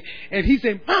and everything. And he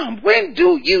said, Mom, when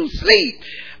do you sleep?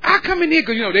 I come in here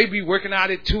because, they be working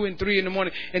out at 2 and 3 in the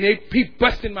morning. And he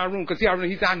bust in my room because he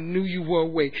said, I knew you were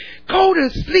awake. Go to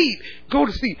sleep. Go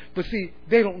to sleep. But see,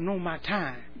 they don't know my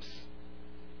times.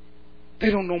 They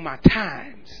don't know my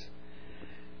times.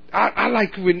 I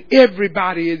like when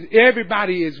everybody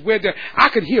is where I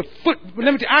could hear let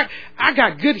me tell you, I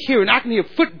got good hearing. I can hear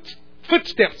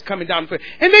footsteps coming down the foot.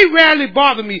 And they rarely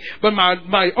bother me. But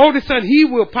my oldest son, he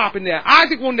will pop in there.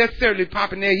 Isaac won't necessarily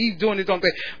pop in there. He's doing his own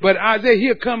thing. But Isaiah,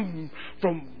 he'll come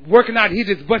from working out. He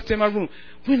just busts in my room.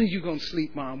 When are you going to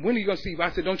sleep, Mom? When are you going to sleep?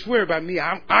 I said, don't you worry about me.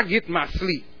 I get my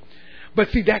sleep. But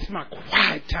see, that's my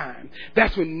quiet time.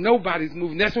 That's when nobody's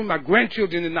moving. That's when my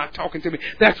grandchildren are not talking to me.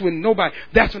 That's when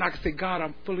I can say, God,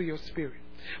 I'm full of your spirit.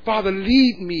 Father,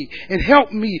 lead me and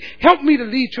help me. Help me to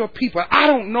lead your people. I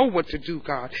don't know what to do,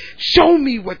 God. Show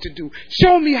me what to do.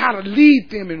 Show me how to lead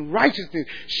them in righteousness.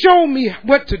 Show me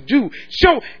what to do.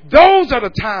 Those are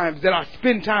the times that I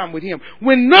spend time with him.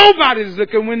 When nobody's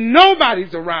looking, when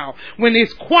nobody's around, when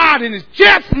it's quiet and it's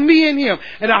just me and him.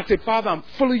 And I say, Father, I'm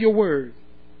full of your word.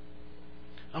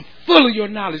 I'm full of your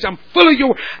knowledge. I'm full of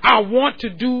your... I want to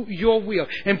do your will.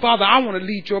 And Father, I want to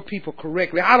lead your people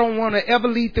correctly. I don't want to ever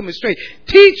lead them astray.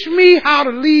 Teach me how to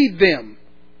lead them.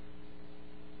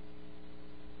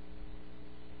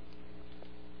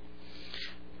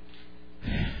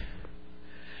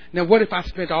 Now, what if I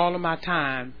spent all of my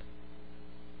time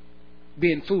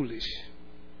being foolish?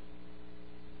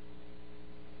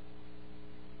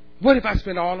 What if I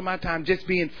spent all of my time just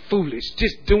being foolish,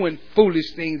 just doing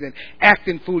foolish things and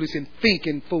acting foolish and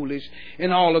thinking foolish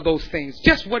and all of those things?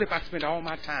 Just what if I spent all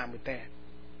my time with that?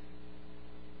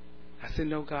 I said,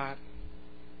 no, God.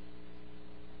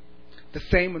 The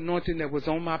same anointing that was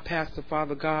on my pastor,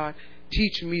 Father God,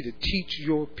 teach me to teach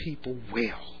your people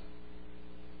well.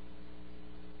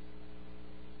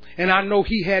 And I know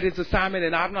he had his assignment,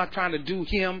 and I'm not trying to do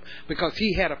him because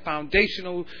he had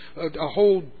a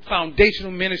whole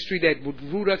foundational ministry that would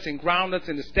root us and ground us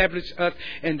and establish us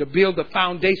and to build a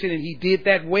foundation, and he did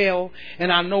that well.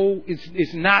 And I know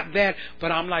it's not that, but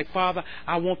I'm like, Father,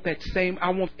 I want that same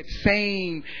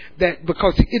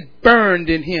because it burned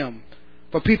in him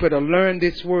for people to learn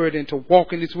this word and to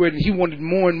walk in this word, and he wanted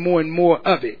more and more and more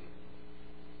of it.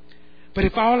 But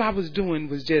if all I was doing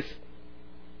was just...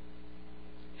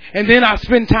 And then I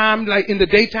spend time like in the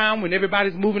daytime when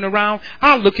everybody's moving around.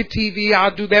 I'll look at TV.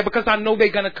 I'll do that because I know they're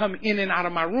going to come in and out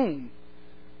of my room.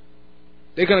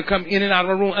 They're going to come in and out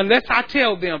of my room unless I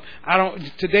tell them,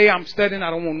 today I'm studying.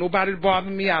 I don't want nobody to bother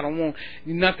me. I don't want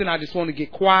nothing. I just want to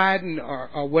get quiet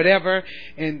or whatever.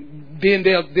 And then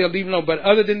they'll leave alone. But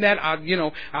other than that,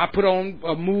 I put on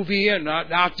a movie and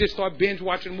I'll just start binge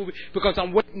watching a movie because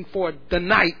I'm waiting for the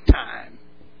night time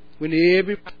when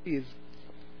everybody is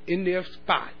in their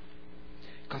spot,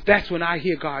 because that's when I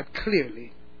hear God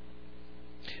clearly.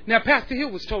 Now, Pastor Hill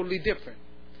was totally different.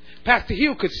 Pastor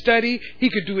Hill could study.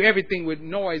 He could do everything with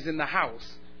noise in the house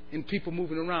and people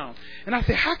moving around. And I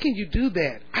said, how can you do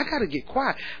that? I got to get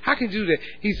quiet. How can you do that?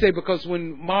 He said, because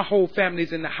when my whole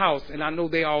family's in the house and I know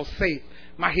they're all safe,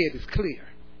 my head is clear.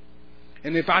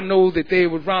 And if I know that they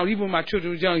were around, even when my children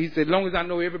were young, he said, as long as I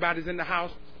know everybody's in the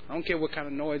house, I don't care what kind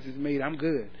of noise is made, I'm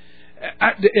good.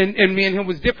 And me and him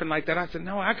was different like that. I said,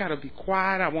 no, I got to be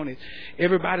quiet. I wanted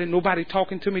nobody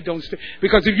talking to me.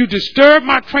 Because if you disturb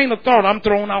my train of thought, I'm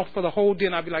thrown out for the whole day.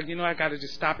 And I'll be like, I got to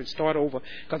just stop and start over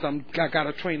because I got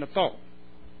a train of thought.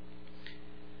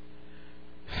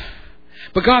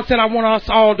 But God said, I want us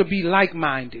all to be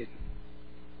like-minded.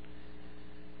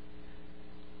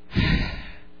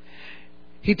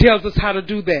 He tells us how to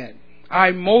do that. Our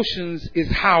emotions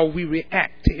is how we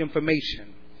react to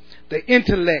information. The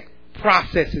intellect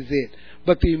processes it,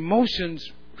 but the emotions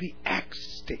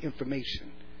reacts to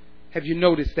information. Have you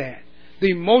noticed that?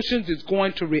 The emotions is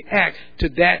going to react to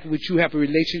that which you have a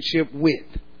relationship with.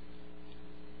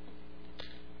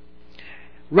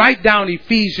 Write down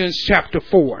Ephesians chapter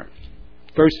 4,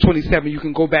 verse 27. You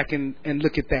can go back and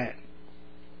look at that.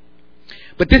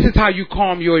 But this is how you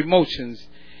calm your emotions.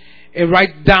 And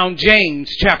write down James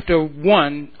chapter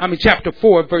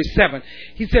 4, verse 7.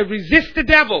 He said, resist the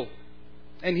devil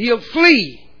and he'll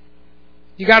flee.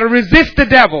 You got to resist the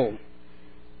devil.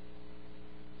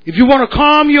 If you want to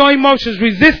calm your emotions,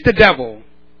 resist the devil.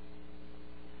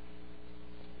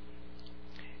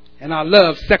 And I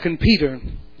love 2 Peter,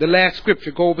 the last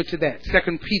scripture. Go over to that.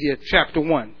 2 Peter chapter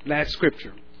 1, last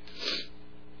scripture.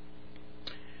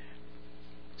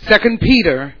 2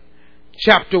 Peter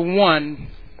chapter 1.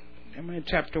 Am I in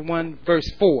chapter 1, verse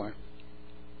 4?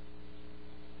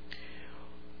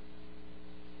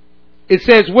 It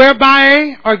says,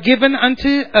 whereby are given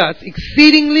unto us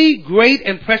exceedingly great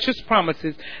and precious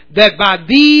promises, that by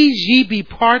these ye be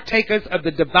partakers of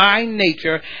the divine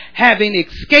nature, having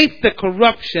escaped the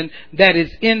corruption that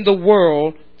is in the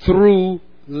world through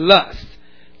lust.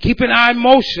 Keeping our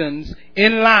emotions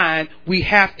in line, we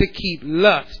have to keep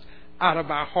lust out of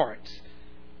our hearts.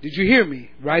 Did you hear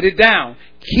me? Write it down.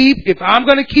 If I'm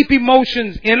going to keep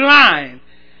emotions in line,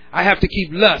 I have to keep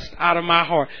lust out of my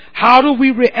heart. How do we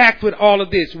react with all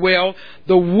of this? Well,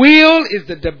 the will is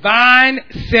the divine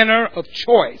center of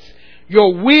choice.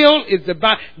 Your will is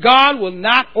divine. God will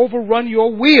not overrun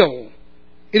your will.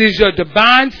 It is your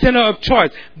divine center of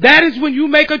choice. That is when you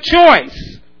make a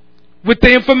choice with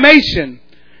the information.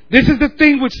 This is the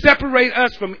thing which separates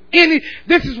us from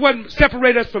this is what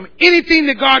separates us from anything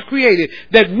that God created.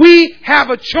 That we have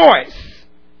a choice.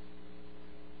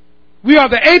 We are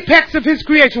the apex of His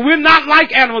creation. We're not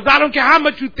like animals. I don't care how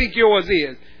much you think yours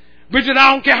is. Bridget,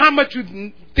 I don't care how much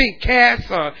you think Cass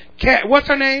or Cat, what's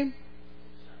her name?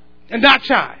 And not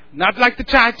Chai. Not like the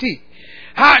Chai tea.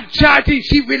 Chai tea,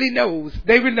 she really knows.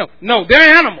 They really know. No,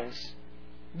 they're animals.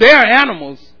 They're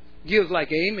animals. Gil's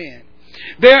like, amen.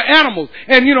 They're animals.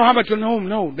 And you know how much,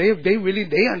 no,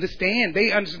 they understand.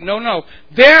 No.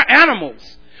 They're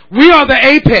animals. We are the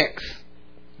apex.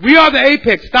 We are the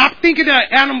apex. Stop thinking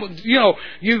that animals,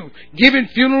 you giving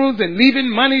funerals and leaving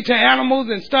money to animals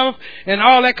and stuff and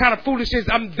all that kind of foolishness.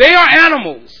 They are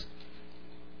animals.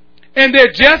 And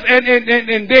they're just, and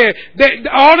they're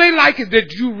all they like is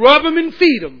that you rub them and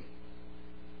feed them.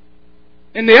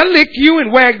 And they'll lick you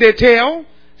and wag their tail.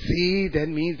 See, that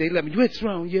means they love me. What's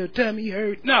wrong? Your tummy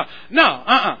hurt? No.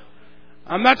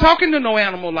 I'm not talking to no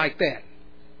animal like that.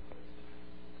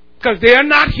 Because they're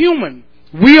not human.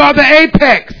 We are the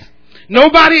apex.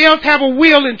 Nobody else have a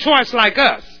will and choice like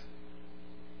us.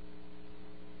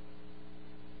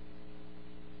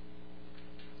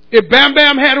 If Bam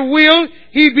Bam had a will,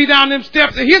 he'd be down them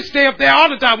steps and he'd stay up there all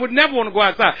the time. Would never want to go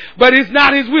outside. But it's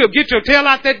not his will. Get your tail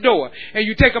out that door. And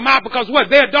you take them out because what?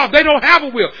 They're dogs. They don't have a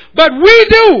will. But we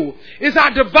do. It's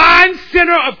our divine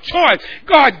center of choice.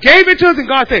 God gave it to us and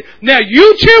God said, now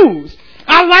you choose.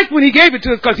 I like when He gave it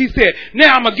to us because He said,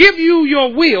 now I'm going to give you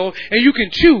your will and you can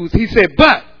choose. He said,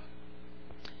 but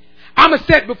I'm going to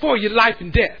set before you life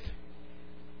and death,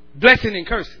 blessing and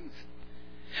cursings.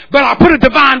 But I'll put a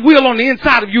divine will on the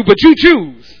inside of you, but you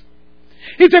choose.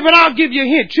 He said, but I'll give you a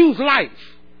hint. Choose life,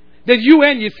 that you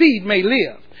and your seed may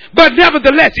live. But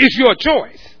nevertheless, it's your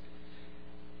choice.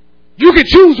 You can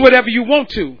choose whatever you want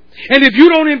to. And if you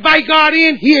don't invite God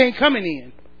in, He ain't coming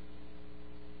in.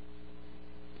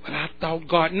 But I thought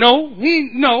God, no,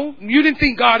 you didn't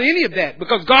think God any of that.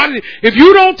 Because God, if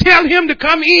you don't tell Him to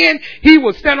come in, He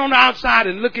will stand on the outside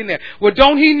and look in there. Well,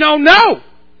 don't He know? No.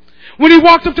 When He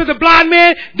walked up to the blind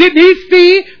man, didn't He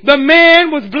see the man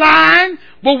was blind?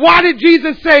 But why did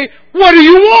Jesus say, what do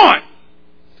you want?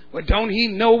 Well, don't He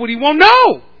know what He wants?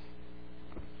 No.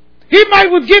 He might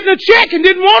was getting a check and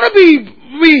didn't want to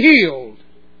be healed.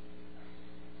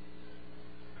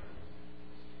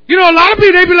 A lot of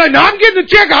people, they be like, no, I'm getting a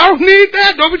check. I don't need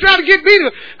that. Don't be trying to get me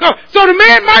to go. So the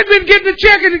man might have been getting the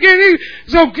check and getting.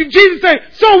 So Jesus said,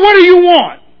 so what do you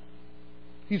want?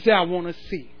 He said, I want to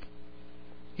see.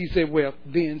 He said, well,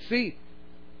 then see.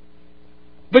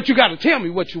 But you got to tell me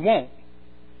what you want.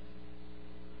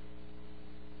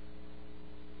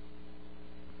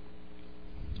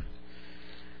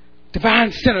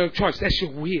 Divine center of choice, that's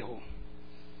your will.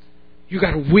 You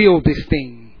got to will this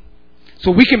thing.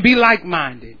 So we can be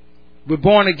like-minded. We're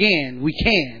born again. We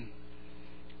can.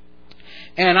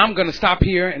 And I'm going to stop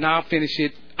here and I'll finish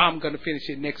it. I'm going to finish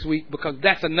it next week because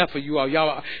that's enough for you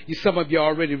all. Some of you are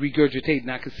already regurgitating.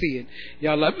 I can see it.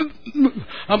 Y'all like,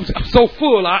 I'm so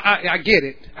full. I get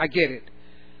it. I get it.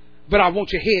 But I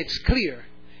want your heads clear.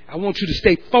 I want you to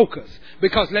stay focused.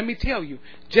 Because let me tell you,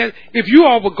 if you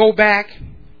all will go back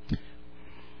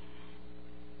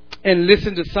and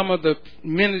listen to some of the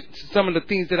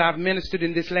things that I've ministered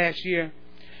in this last year,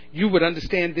 you would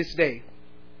understand this day.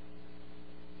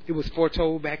 It was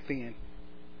foretold back then.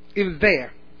 It was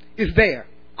there. It's there.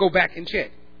 Go back and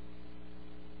check.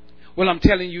 Well, I'm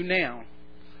telling you now,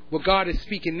 what God is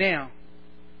speaking now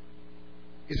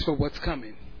is for what's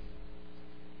coming.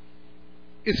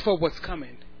 It's for what's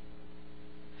coming.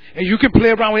 And you can play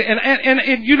around with it. And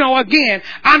again,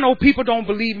 I know people don't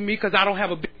believe in me because I don't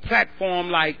have a big platform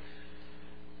like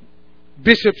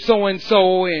Bishop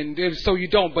so-and-so, and so you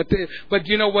don't. But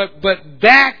you know what? But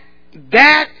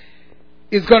that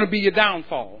is going to be your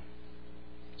downfall.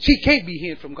 She can't be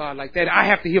hearing from God like that. I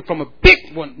have to hear from a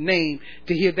big one name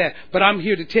to hear that. But I'm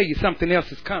here to tell you something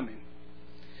else is coming.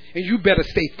 And you better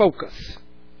stay focused.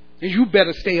 And you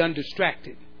better stay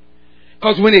undistracted.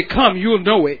 Because when it comes, you'll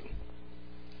know it.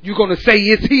 You're going to say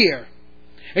it's here.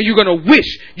 And you're going to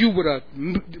wish you would have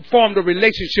formed a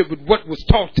relationship with what was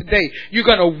taught today. You're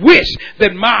going to wish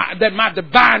that my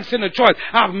divine center choice,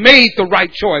 I've made the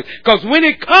right choice. Because when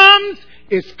it comes,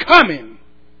 it's coming.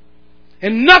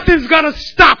 And nothing's going to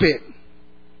stop it.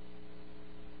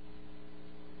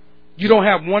 You don't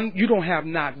have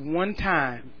not one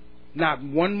time, not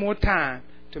one more time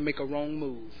to make a wrong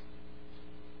move.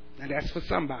 And that's for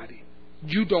somebody.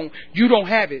 You don't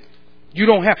have it.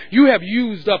 You have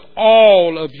used up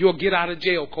all of your get out of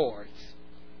jail cards.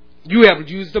 You have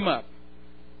used them up.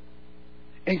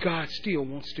 And God still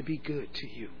wants to be good to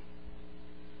you.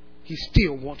 He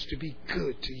still wants to be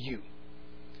good to you.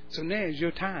 So now is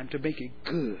your time to make it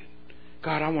good.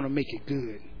 God, I want to make it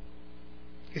good.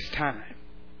 It's time.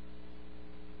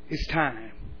 It's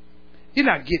time. You're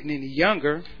not getting any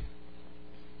younger.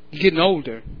 You're getting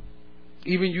older.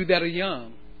 Even you that are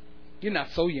young. You're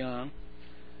not so young.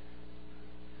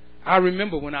 I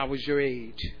remember when I was your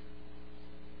age.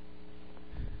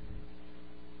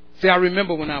 See, I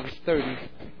remember when I was 30.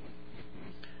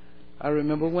 I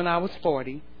remember when I was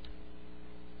 40.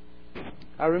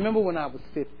 I remember when I was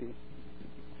 50.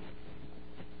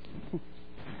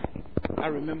 I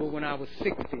remember when I was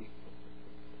 60.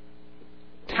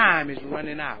 Time is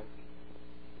running out.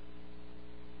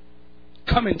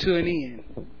 Coming to an end.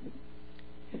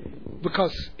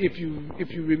 Because if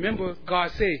you remember,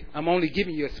 God said, I'm only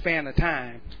giving you a span of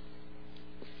time.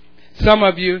 Some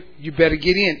of you better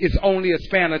get in. It's only a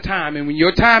span of time. And when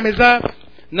your time is up,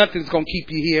 nothing's going to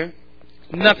keep you here.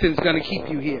 Nothing's going to keep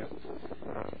you here.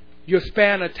 Your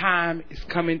span of time is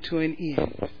coming to an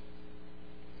end.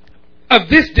 Of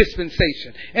this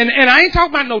dispensation. And I ain't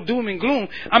talking about no doom and gloom.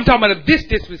 I'm talking about of this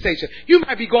dispensation. You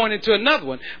might be going into another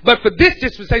one. But for this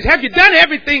dispensation, have you done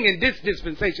everything in this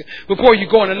dispensation before you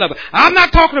go in another? I'm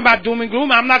not talking about doom and gloom.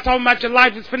 I'm not talking about your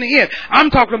life is finna end. I'm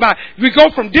talking about we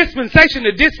go from dispensation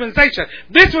to dispensation.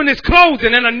 This one is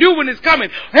closing and a new one is coming.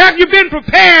 Have you been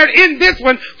prepared in this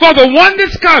one for the one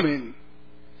that's coming?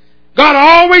 God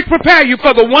always prepare you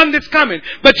for the one that's coming.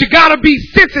 But you got to be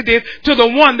sensitive to the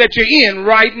one that you're in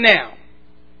right now.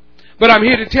 But I'm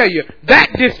here to tell you,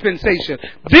 that dispensation,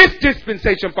 this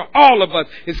dispensation for all of us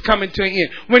is coming to an end.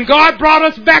 When God brought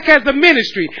us back as a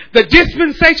ministry, the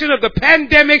dispensation of the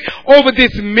pandemic over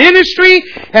this ministry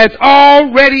has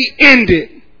already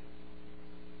ended.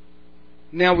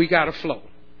 Now we got to flow.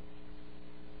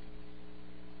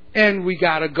 And we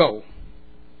got to go.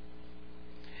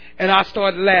 And I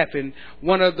started laughing.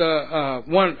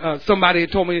 Somebody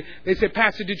had told me, they said,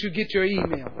 Pastor, did you get your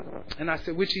email? And I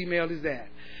said, which email is that?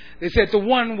 They said the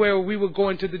one where we were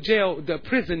going to the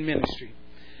prison ministry.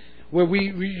 Where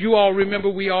you all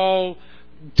remember we all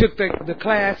took the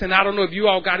class, and I don't know if you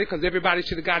all got it because everybody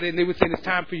should have got it, and they were saying it's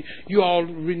time for you all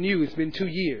to renew. It's been 2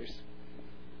 years.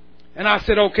 And I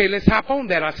said, okay, let's hop on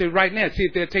that. I said, right now, see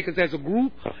if they'll take us as a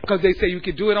group, because they say you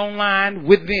can do it online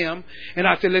with them. And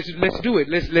I said, let's do it.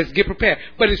 Let's get prepared.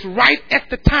 But it's right at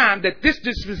the time that this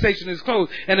dispensation is closed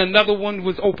and another one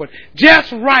was open.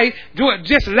 Just right,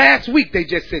 just last week they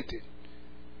just sent it.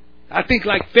 I think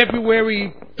like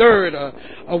February 3rd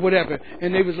or whatever.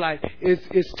 And they was like,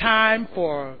 it's time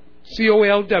for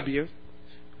COLW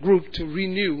group to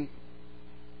renew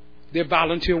their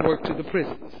volunteer work to the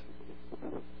prisons.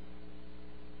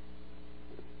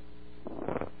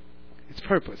 It's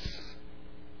purpose.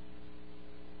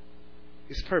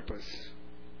 It's purpose.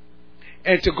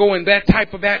 And to go in that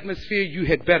type of atmosphere, you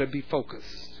had better be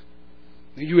focused.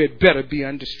 You had better be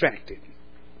undistracted.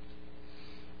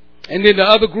 And then the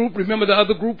other group, remember the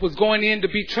other group was going in to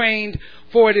be trained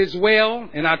for it as well.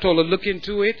 And I told her, look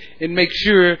into it and make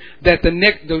sure that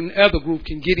the other group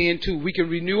can get in too. We can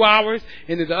renew ours,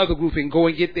 and then the other group can go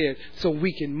and get theirs so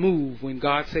we can move when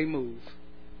God say move.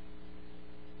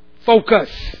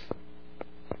 Focus.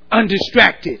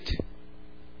 Undistracted.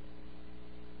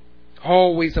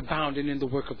 Always abounding in the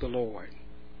work of the Lord.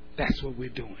 That's what we're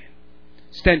doing.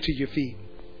 Stand to your feet.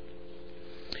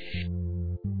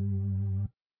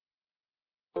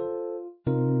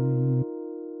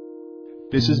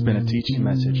 This has been a teaching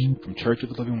message from Church of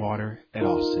the Living Water at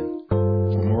Austin.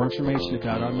 For more information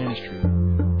about our ministry,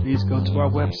 please go to our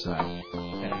website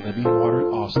at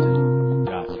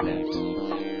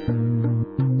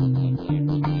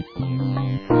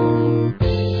livingwateraustin.net.